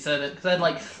soon as he said it. Because I had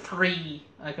like 3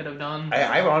 I could have done.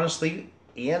 I honestly,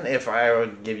 Ian, if I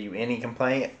would give you any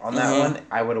complaint on that one,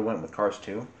 I would have went with Cars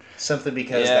 2. Simply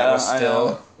because that was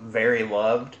still very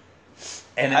loved.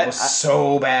 And it was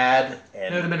so bad.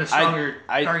 And It would have been a stronger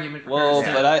argument for Well,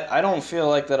 Cars. but I don't feel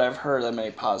like that I've heard that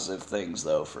many positive things,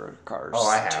 though, for Cars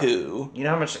I have. 2. You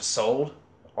know how much it sold?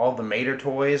 All the Mater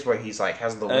toys where he's like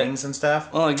has the wings and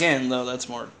stuff. Well, again, though, that's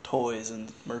more toys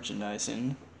and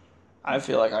merchandising. I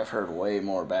feel like I've heard way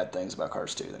more bad things about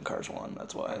Cars 2 than Cars 1.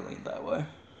 That's why I lean that way.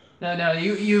 No,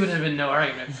 you would have been no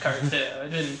argument with Cars 2. I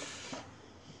didn't.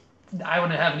 I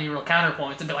wouldn't have any real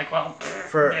counterpoints and be like, well,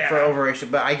 for yeah. overreaction.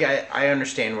 But I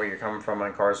understand where you're coming from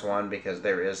on Cars 1 because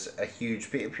there is a huge.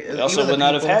 We also would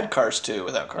not have had Cars 2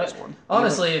 without Cars 1.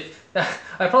 Honestly,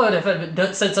 I probably would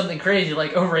have said something crazy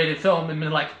like overrated film and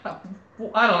been like, I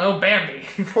don't know, Bambi.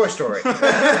 Toy Story.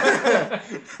 I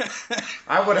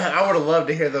would have loved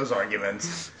to hear those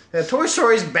arguments. Toy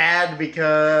Story's bad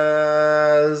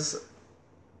because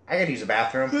I gotta use a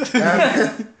bathroom.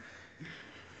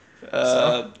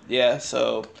 Yeah,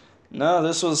 so no,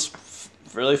 this was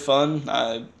really fun.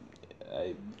 I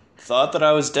thought that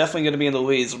I was definitely going to be in the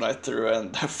weeds when I threw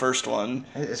in the first one.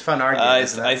 It's fun arguing,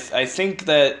 isn't it? I think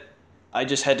that I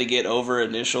just had to get over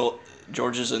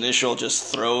George's initial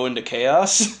just throw into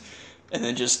chaos, and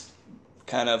then just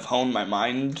kind of hone my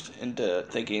mind into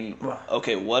thinking,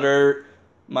 okay, what are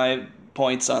my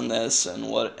points on this, and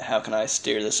how can I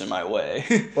steer this in my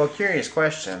way? Well, curious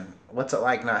question. What's it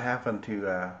like not having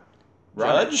to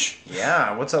Judge?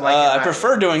 Yeah, what's it like? I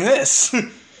prefer doing this.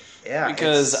 Yeah,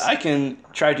 because I can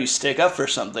try to stick up for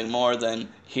something more than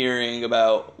hearing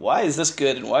about why is this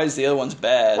good and why is the other one's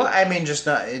bad. Well, I mean, just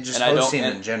hosting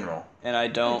in general. And I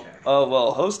don't. Okay. Oh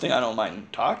well, hosting. I don't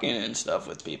mind talking and stuff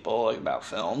with people like about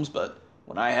films, but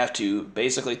when I have to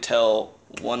basically tell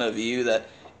one of you that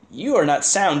you are not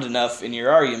sound enough in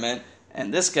your argument,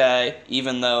 and this guy,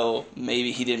 even though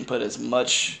maybe he didn't put as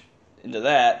much into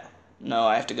that, no,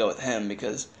 I have to go with him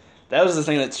because that was the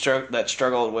thing that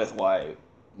struggled with why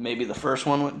maybe the first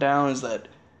one went down is that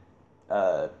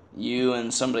you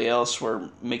and somebody else were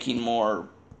making more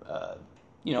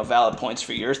valid points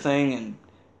for your thing and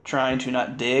trying to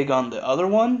not dig on the other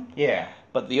one. Yeah.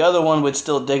 But the other one would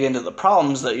still dig into the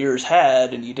problems that yours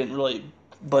had, and you didn't really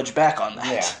budge back on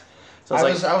that. Yeah. So I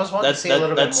was wanting to see a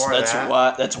little bit more of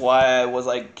that. That's why I was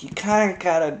like, you kind of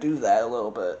gotta do that a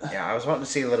little bit. Yeah, I was wanting to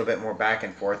see a little bit more back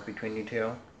and forth between you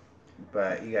two.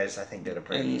 But you guys, I think, did a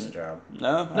pretty decent job.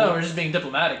 No, we're just being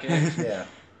diplomatic here. Yeah.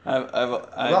 I've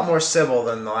a lot more civil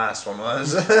than the last one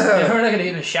was. Yeah, we're not going to get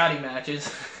into shouting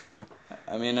matches.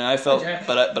 I mean, I felt,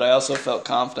 but I also felt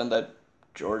confident that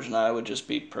George and I would just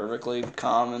be perfectly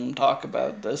calm and talk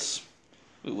about this.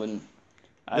 We wouldn't.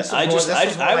 This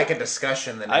was more like a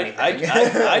discussion than anything.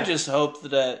 I just hope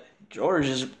that George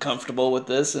is comfortable with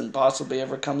this and possibly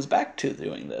ever comes back to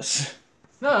doing this.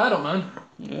 No, I don't mind.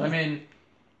 Yeah. I mean,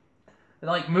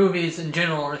 like movies in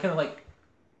general are kind of like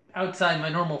outside my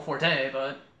normal forte,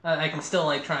 but I can still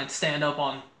like try and stand up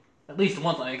on at least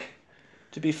one leg.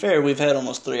 To be fair, we've had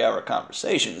almost 3-hour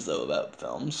conversations though about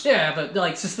films. Yeah, but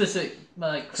like specific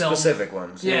films. Specific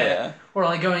ones. Yeah. Or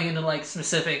like going into like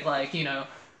specific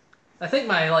I think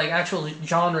my like actual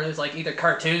genre is like either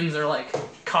cartoons or like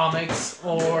comics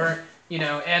or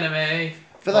anime. I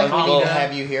feel like we need to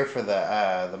have you here for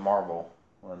the Marvel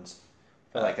ones.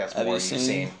 I feel like that's more you've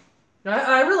seen.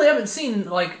 I really haven't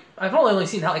seen I've only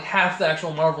seen half the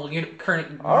actual Marvel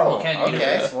current Marvel canon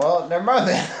universe. Well, never mind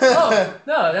then. Oh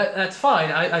no, that's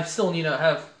fine. I still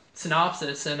have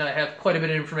synopsis and I have quite a bit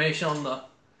of information on the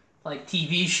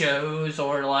TV shows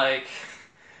or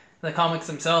the comics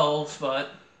themselves, but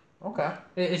okay,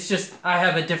 it's just I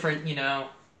have a different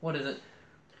what is it?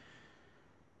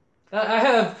 I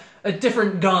have a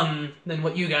different gun than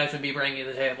what you guys would be bringing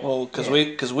to the table. Well,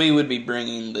 because we would be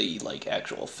bringing the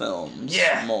actual films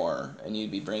more, and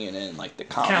you'd be bringing in the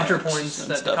comics counterpoints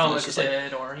that the comics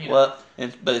did, Well,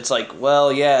 but it's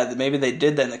maybe they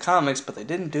did that in the comics, but they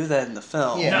didn't do that in the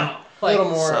film. Yeah, no, a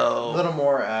little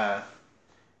more,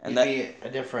 and that a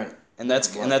different, and that's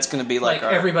going to be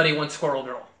everybody wants Squirrel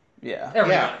Girl. Yeah,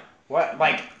 everybody. Yeah. What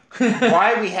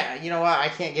why we have? You know what? I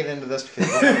can't get into this because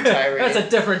we're going to tirade. That's a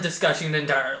different discussion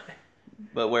entirely.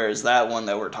 But whereas that one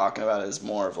that we're talking about is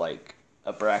more of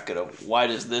a bracket of why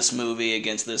does this movie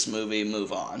against this movie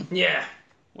move on? Yeah.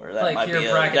 Where that might be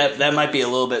that might be a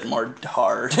little bit more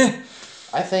hard.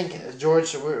 I think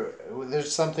George,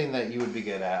 there's something that you would be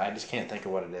good at. I just can't think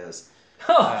of what it is.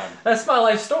 Oh, that's my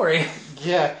life story.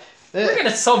 Yeah. We're good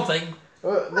at something.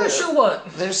 I'm not sure what.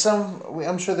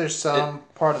 I'm sure there's some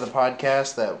part of the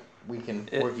podcast that we can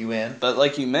work you in. But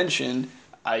like you mentioned,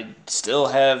 I still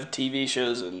have TV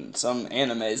shows and some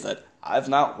animes that I've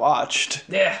not watched.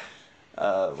 Yeah.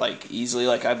 Easily,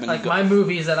 I've been... my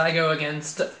movies that I go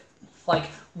against,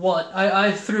 what?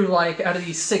 I threw, out of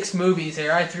these 6 movies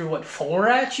here, I threw, 4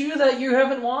 at you that you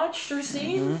haven't watched or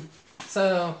seen? Mm-hmm.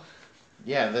 So...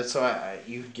 Yeah, that's why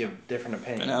you give different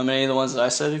opinions. And how many of the ones that I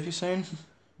said have you seen?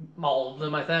 All of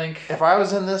them, I think. If I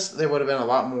was in this, there would have been a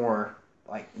lot more,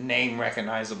 name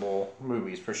recognizable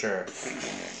movies, for sure.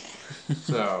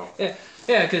 So...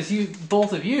 Yeah, because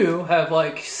both of you have,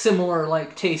 similar,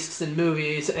 tastes in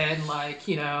movies and,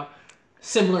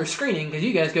 similar screening because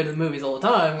you guys go to the movies all the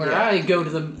time. Where Yeah. I go to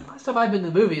the last time I've been to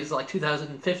the movies is like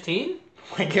 2015.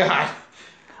 Oh my God.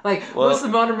 Like most of the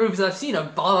modern movies I've seen,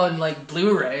 I've bought on like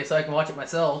Blu-ray so I can watch it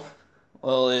myself.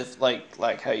 Well, if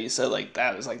like how you said, like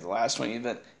that was like the last one,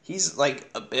 but he's like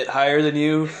a bit higher than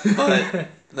you. But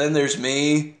then there's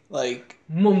me, like.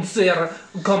 Monsieur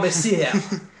Commissaire.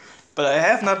 But I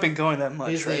have not been going that much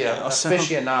He's right the now. So,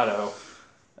 aficionado.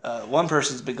 one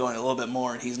person's been going a little bit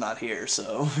more, and he's not here.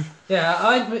 So Yeah,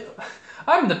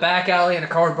 I'm in the back alley in a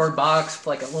cardboard box,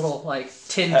 like a little like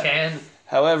tin can.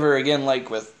 however, again, like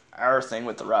with our thing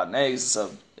with the rotten eggs, so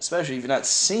especially if you've not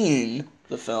seen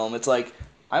the film, it's like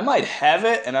I might have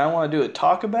it and I want to do a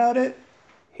talk about it.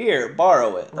 Here,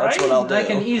 borrow it. That's Right? what I'll do. I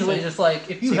can easily just like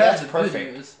if you See, have that's the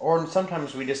perfect. videos. Or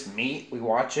sometimes we just meet, we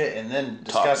watch it, and then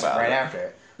Talk discuss it about right it. after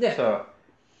it. Yeah. So,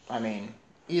 I mean,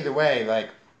 either way, like,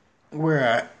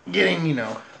 we're getting,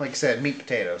 like I said, meat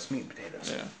potatoes.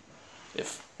 Yeah.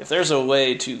 If there's a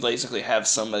way to basically have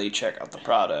somebody check out the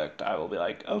product, I will be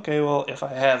like, okay, well, if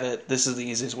I have it, this is the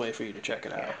easiest way for you to check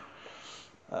it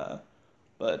out.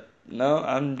 But no,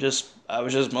 I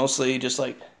was just mostly just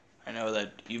like, I know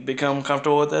that you've become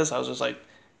comfortable with this. I was just like,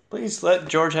 please let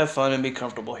George have fun and be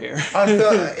comfortable here.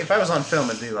 If I was on film,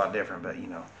 it'd be a lot different, but,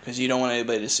 Because you don't want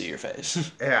anybody to see your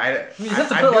face. Yeah, You just have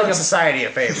to I'm put, doing like, a- society a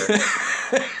favor.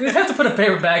 You have to put a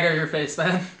paper bag over your face,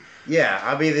 man. Yeah,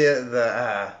 I'll be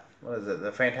the what is it,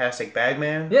 the Fantastic Bag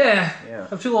Man? Yeah. Yeah.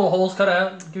 Have 2 little holes cut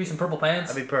out. Give you some purple pants.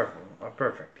 I'd be perfect.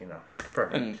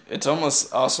 Perfect. And it's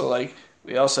almost also like,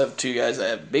 we also have 2 guys that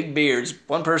have big beards.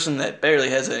 One person that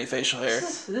barely has any facial hair.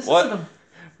 This What? isn't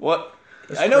What?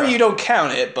 I know rough. you don't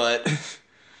count it, but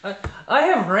I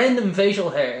have random facial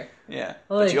hair. yeah.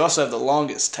 Like- But you also have the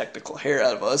longest technical hair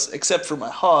out of us, except for my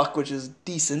hawk, which is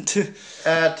decent.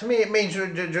 To me, it means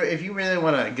if you really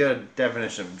want a good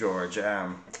definition of George,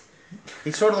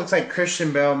 he sort of looks like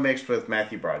Christian Bale mixed with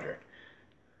Matthew Broderick.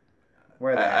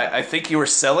 Where the hell? I think you were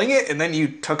selling it, and then you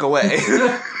took away.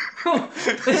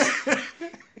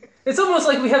 It's almost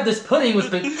like we have this pudding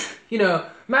with,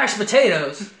 mashed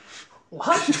potatoes.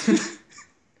 What?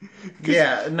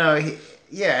 Yeah, no,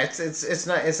 it's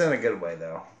not. It's in a good way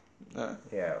though.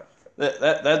 Yeah,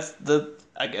 That's the,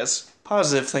 I guess,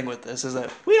 positive thing with this is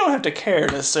that we don't have to care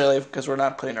necessarily because we're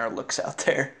not putting our looks out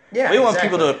there. Yeah, we want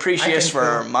people to exactly. appreciate I us can for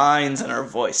our feel- minds and our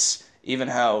voice, even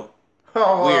how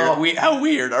oh, how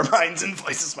weird our minds and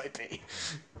voices might be.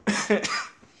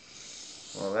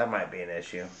 Well, that might be an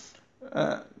issue,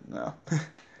 No.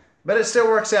 but it still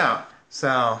works out.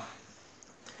 So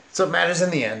it matters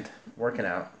in the end. Working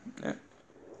out.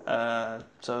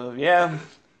 So yeah,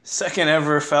 second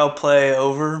ever foul play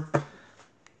over.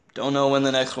 Don't know when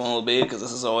the next one will be because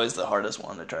this is always the hardest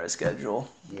one to try to schedule.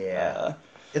 Yeah,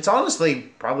 it's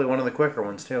honestly probably one of the quicker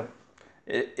ones too.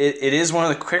 It is one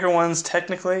of the quicker ones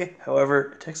technically.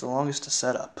 However, it takes the longest to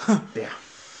set up. Yeah.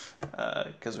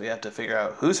 Because we have to figure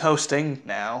out who's hosting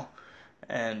now,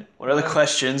 and what are the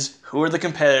questions, who are the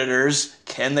competitors,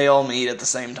 can they all meet at the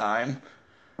same time?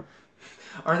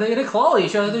 Are they going to claw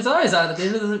each other's eyes out at the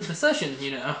end of the session,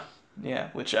 Yeah,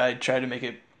 which I try to make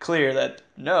it clear that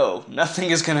no, nothing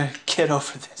is going to get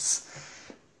over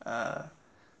this.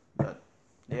 But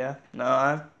yeah, no,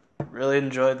 I really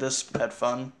enjoyed this, had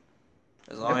fun.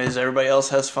 As long as everybody else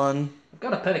has fun. I've got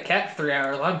to pet a cat for 3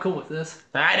 hours. I'm cool with this.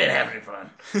 I didn't have any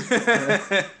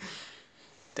fun.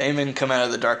 Damon, come out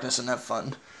of the darkness and have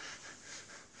fun.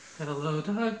 Hello,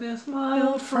 darkness, my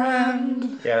old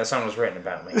friend. Yeah, that song was written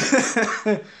about me.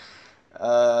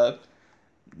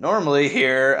 Normally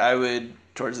here, I would,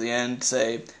 towards the end,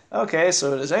 say, okay,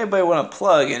 so does anybody want to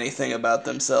plug anything about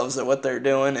themselves or what they're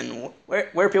doing and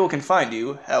where people can find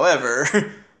you? However,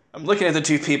 I'm looking at the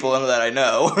 2 people that I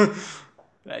know.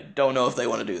 I don't know if they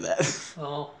want to do that.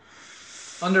 Oh.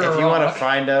 Under If a you want to rock.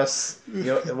 find us, we'll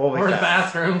be Or the found.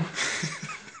 bathroom.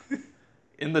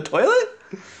 In the toilet?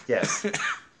 Yes.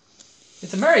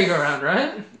 It's a merry-go-round,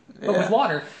 right? But Yeah. with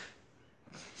water.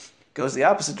 Goes the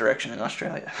opposite direction in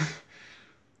Australia.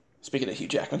 Speaking of Hugh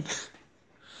Jackman.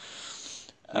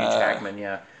 Hugh Jackman,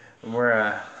 yeah.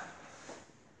 We're,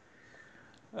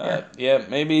 Yeah,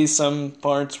 maybe some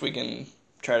parts we can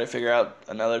try to figure out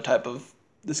another type of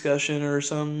discussion or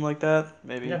something like that.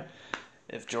 Maybe Yeah.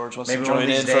 if George wants Maybe to one of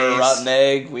join in these for a days. Rotten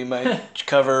Egg, we might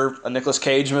cover a Nicolas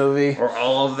Cage movie. or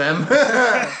all of them.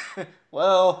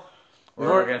 Well,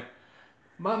 We're gonna-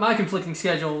 My conflicting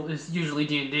schedule is usually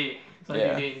D&D. So I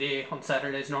Yeah. do D&D on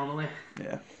Saturdays normally.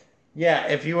 yeah, Yeah,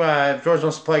 if George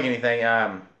wants to plug anything,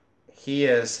 he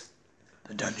is.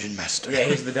 the Dungeon Master. Yeah,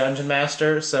 he's the Dungeon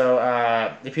Master. So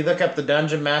if you look up the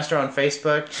Dungeon Master on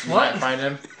Facebook, you What? might find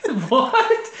him.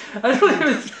 What? I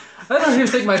I don't even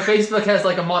think my Facebook has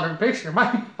like a modern picture.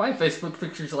 My Facebook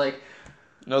picture's like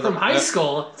from high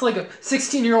school. It's like a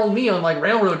 16-year-old me on like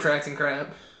railroad tracks and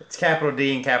crap. It's capital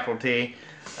D and capital T.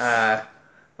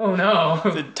 Oh no.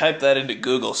 Type that into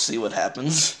Google, see what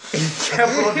happens.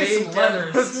 Capital D and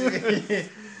capital Letters. T.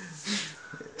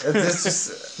 It's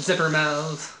just... Zipper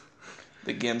mouths.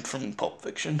 The Gimp from Pulp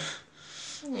Fiction.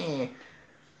 Anywho,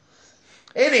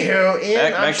 Ian,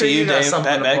 I'm Back sure to you, you got Damon.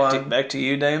 something to plug. Back to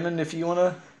you, Damon, if you want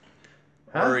to.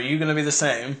 Huh? Or are you going to be the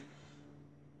same?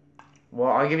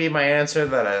 Well, I'll give you my answer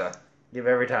that I give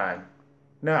every time.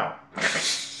 No.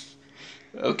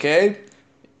 Okay.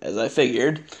 As I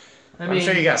figured. I'm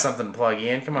sure you got something to plug,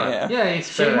 Ian. Come on. Yeah. Yeah, it's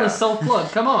shameless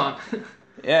self-plug. Come on.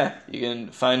 Yeah, you can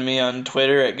find me on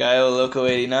Twitter at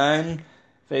GaiaLoco89,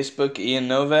 Facebook Ian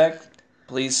Novak.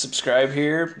 Please subscribe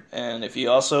here, and if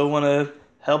you also want to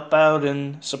help out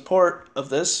in support of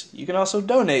this, you can also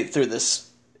donate through this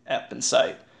app and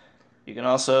site. You can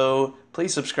also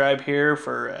please subscribe here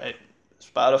for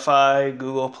Spotify,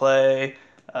 Google Play,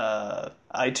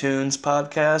 iTunes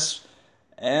podcasts,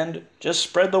 and just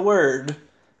spread the word,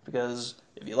 because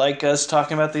if you like us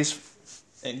talking about these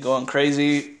and going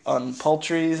crazy on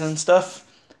poultry and stuff,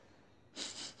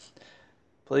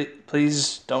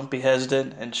 please don't be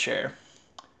hesitant and share.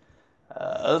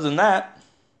 Other than that,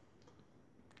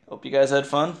 hope you guys had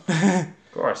fun. Of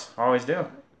course, always do.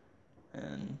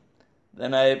 And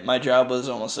then my job was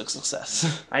almost a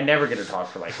success. I never get to talk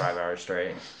for like 5 hours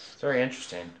straight. It's very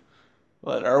interesting.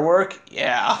 But our work,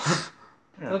 yeah.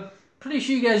 I'm pretty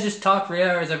sure you guys just talk 3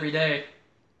 hours every day,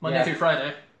 Monday through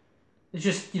Friday. It's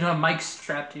just, you don't have mics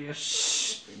strapped to you.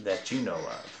 Shh, that you know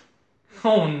of.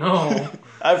 Oh no.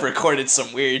 I've recorded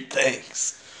some weird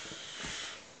things.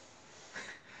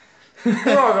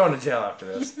 We're all going to jail after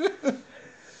this.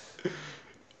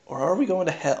 Or are we going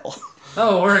to hell?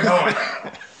 Oh, we're going.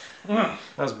 I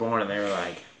was born and they were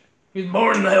like... He's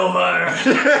born in the hellfire.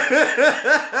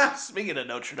 Speaking of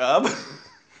Notre Dame.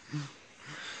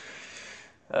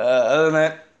 Other than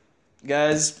that,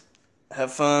 guys,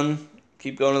 have fun.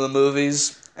 Keep going to the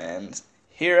movies. And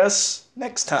hear us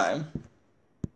next time.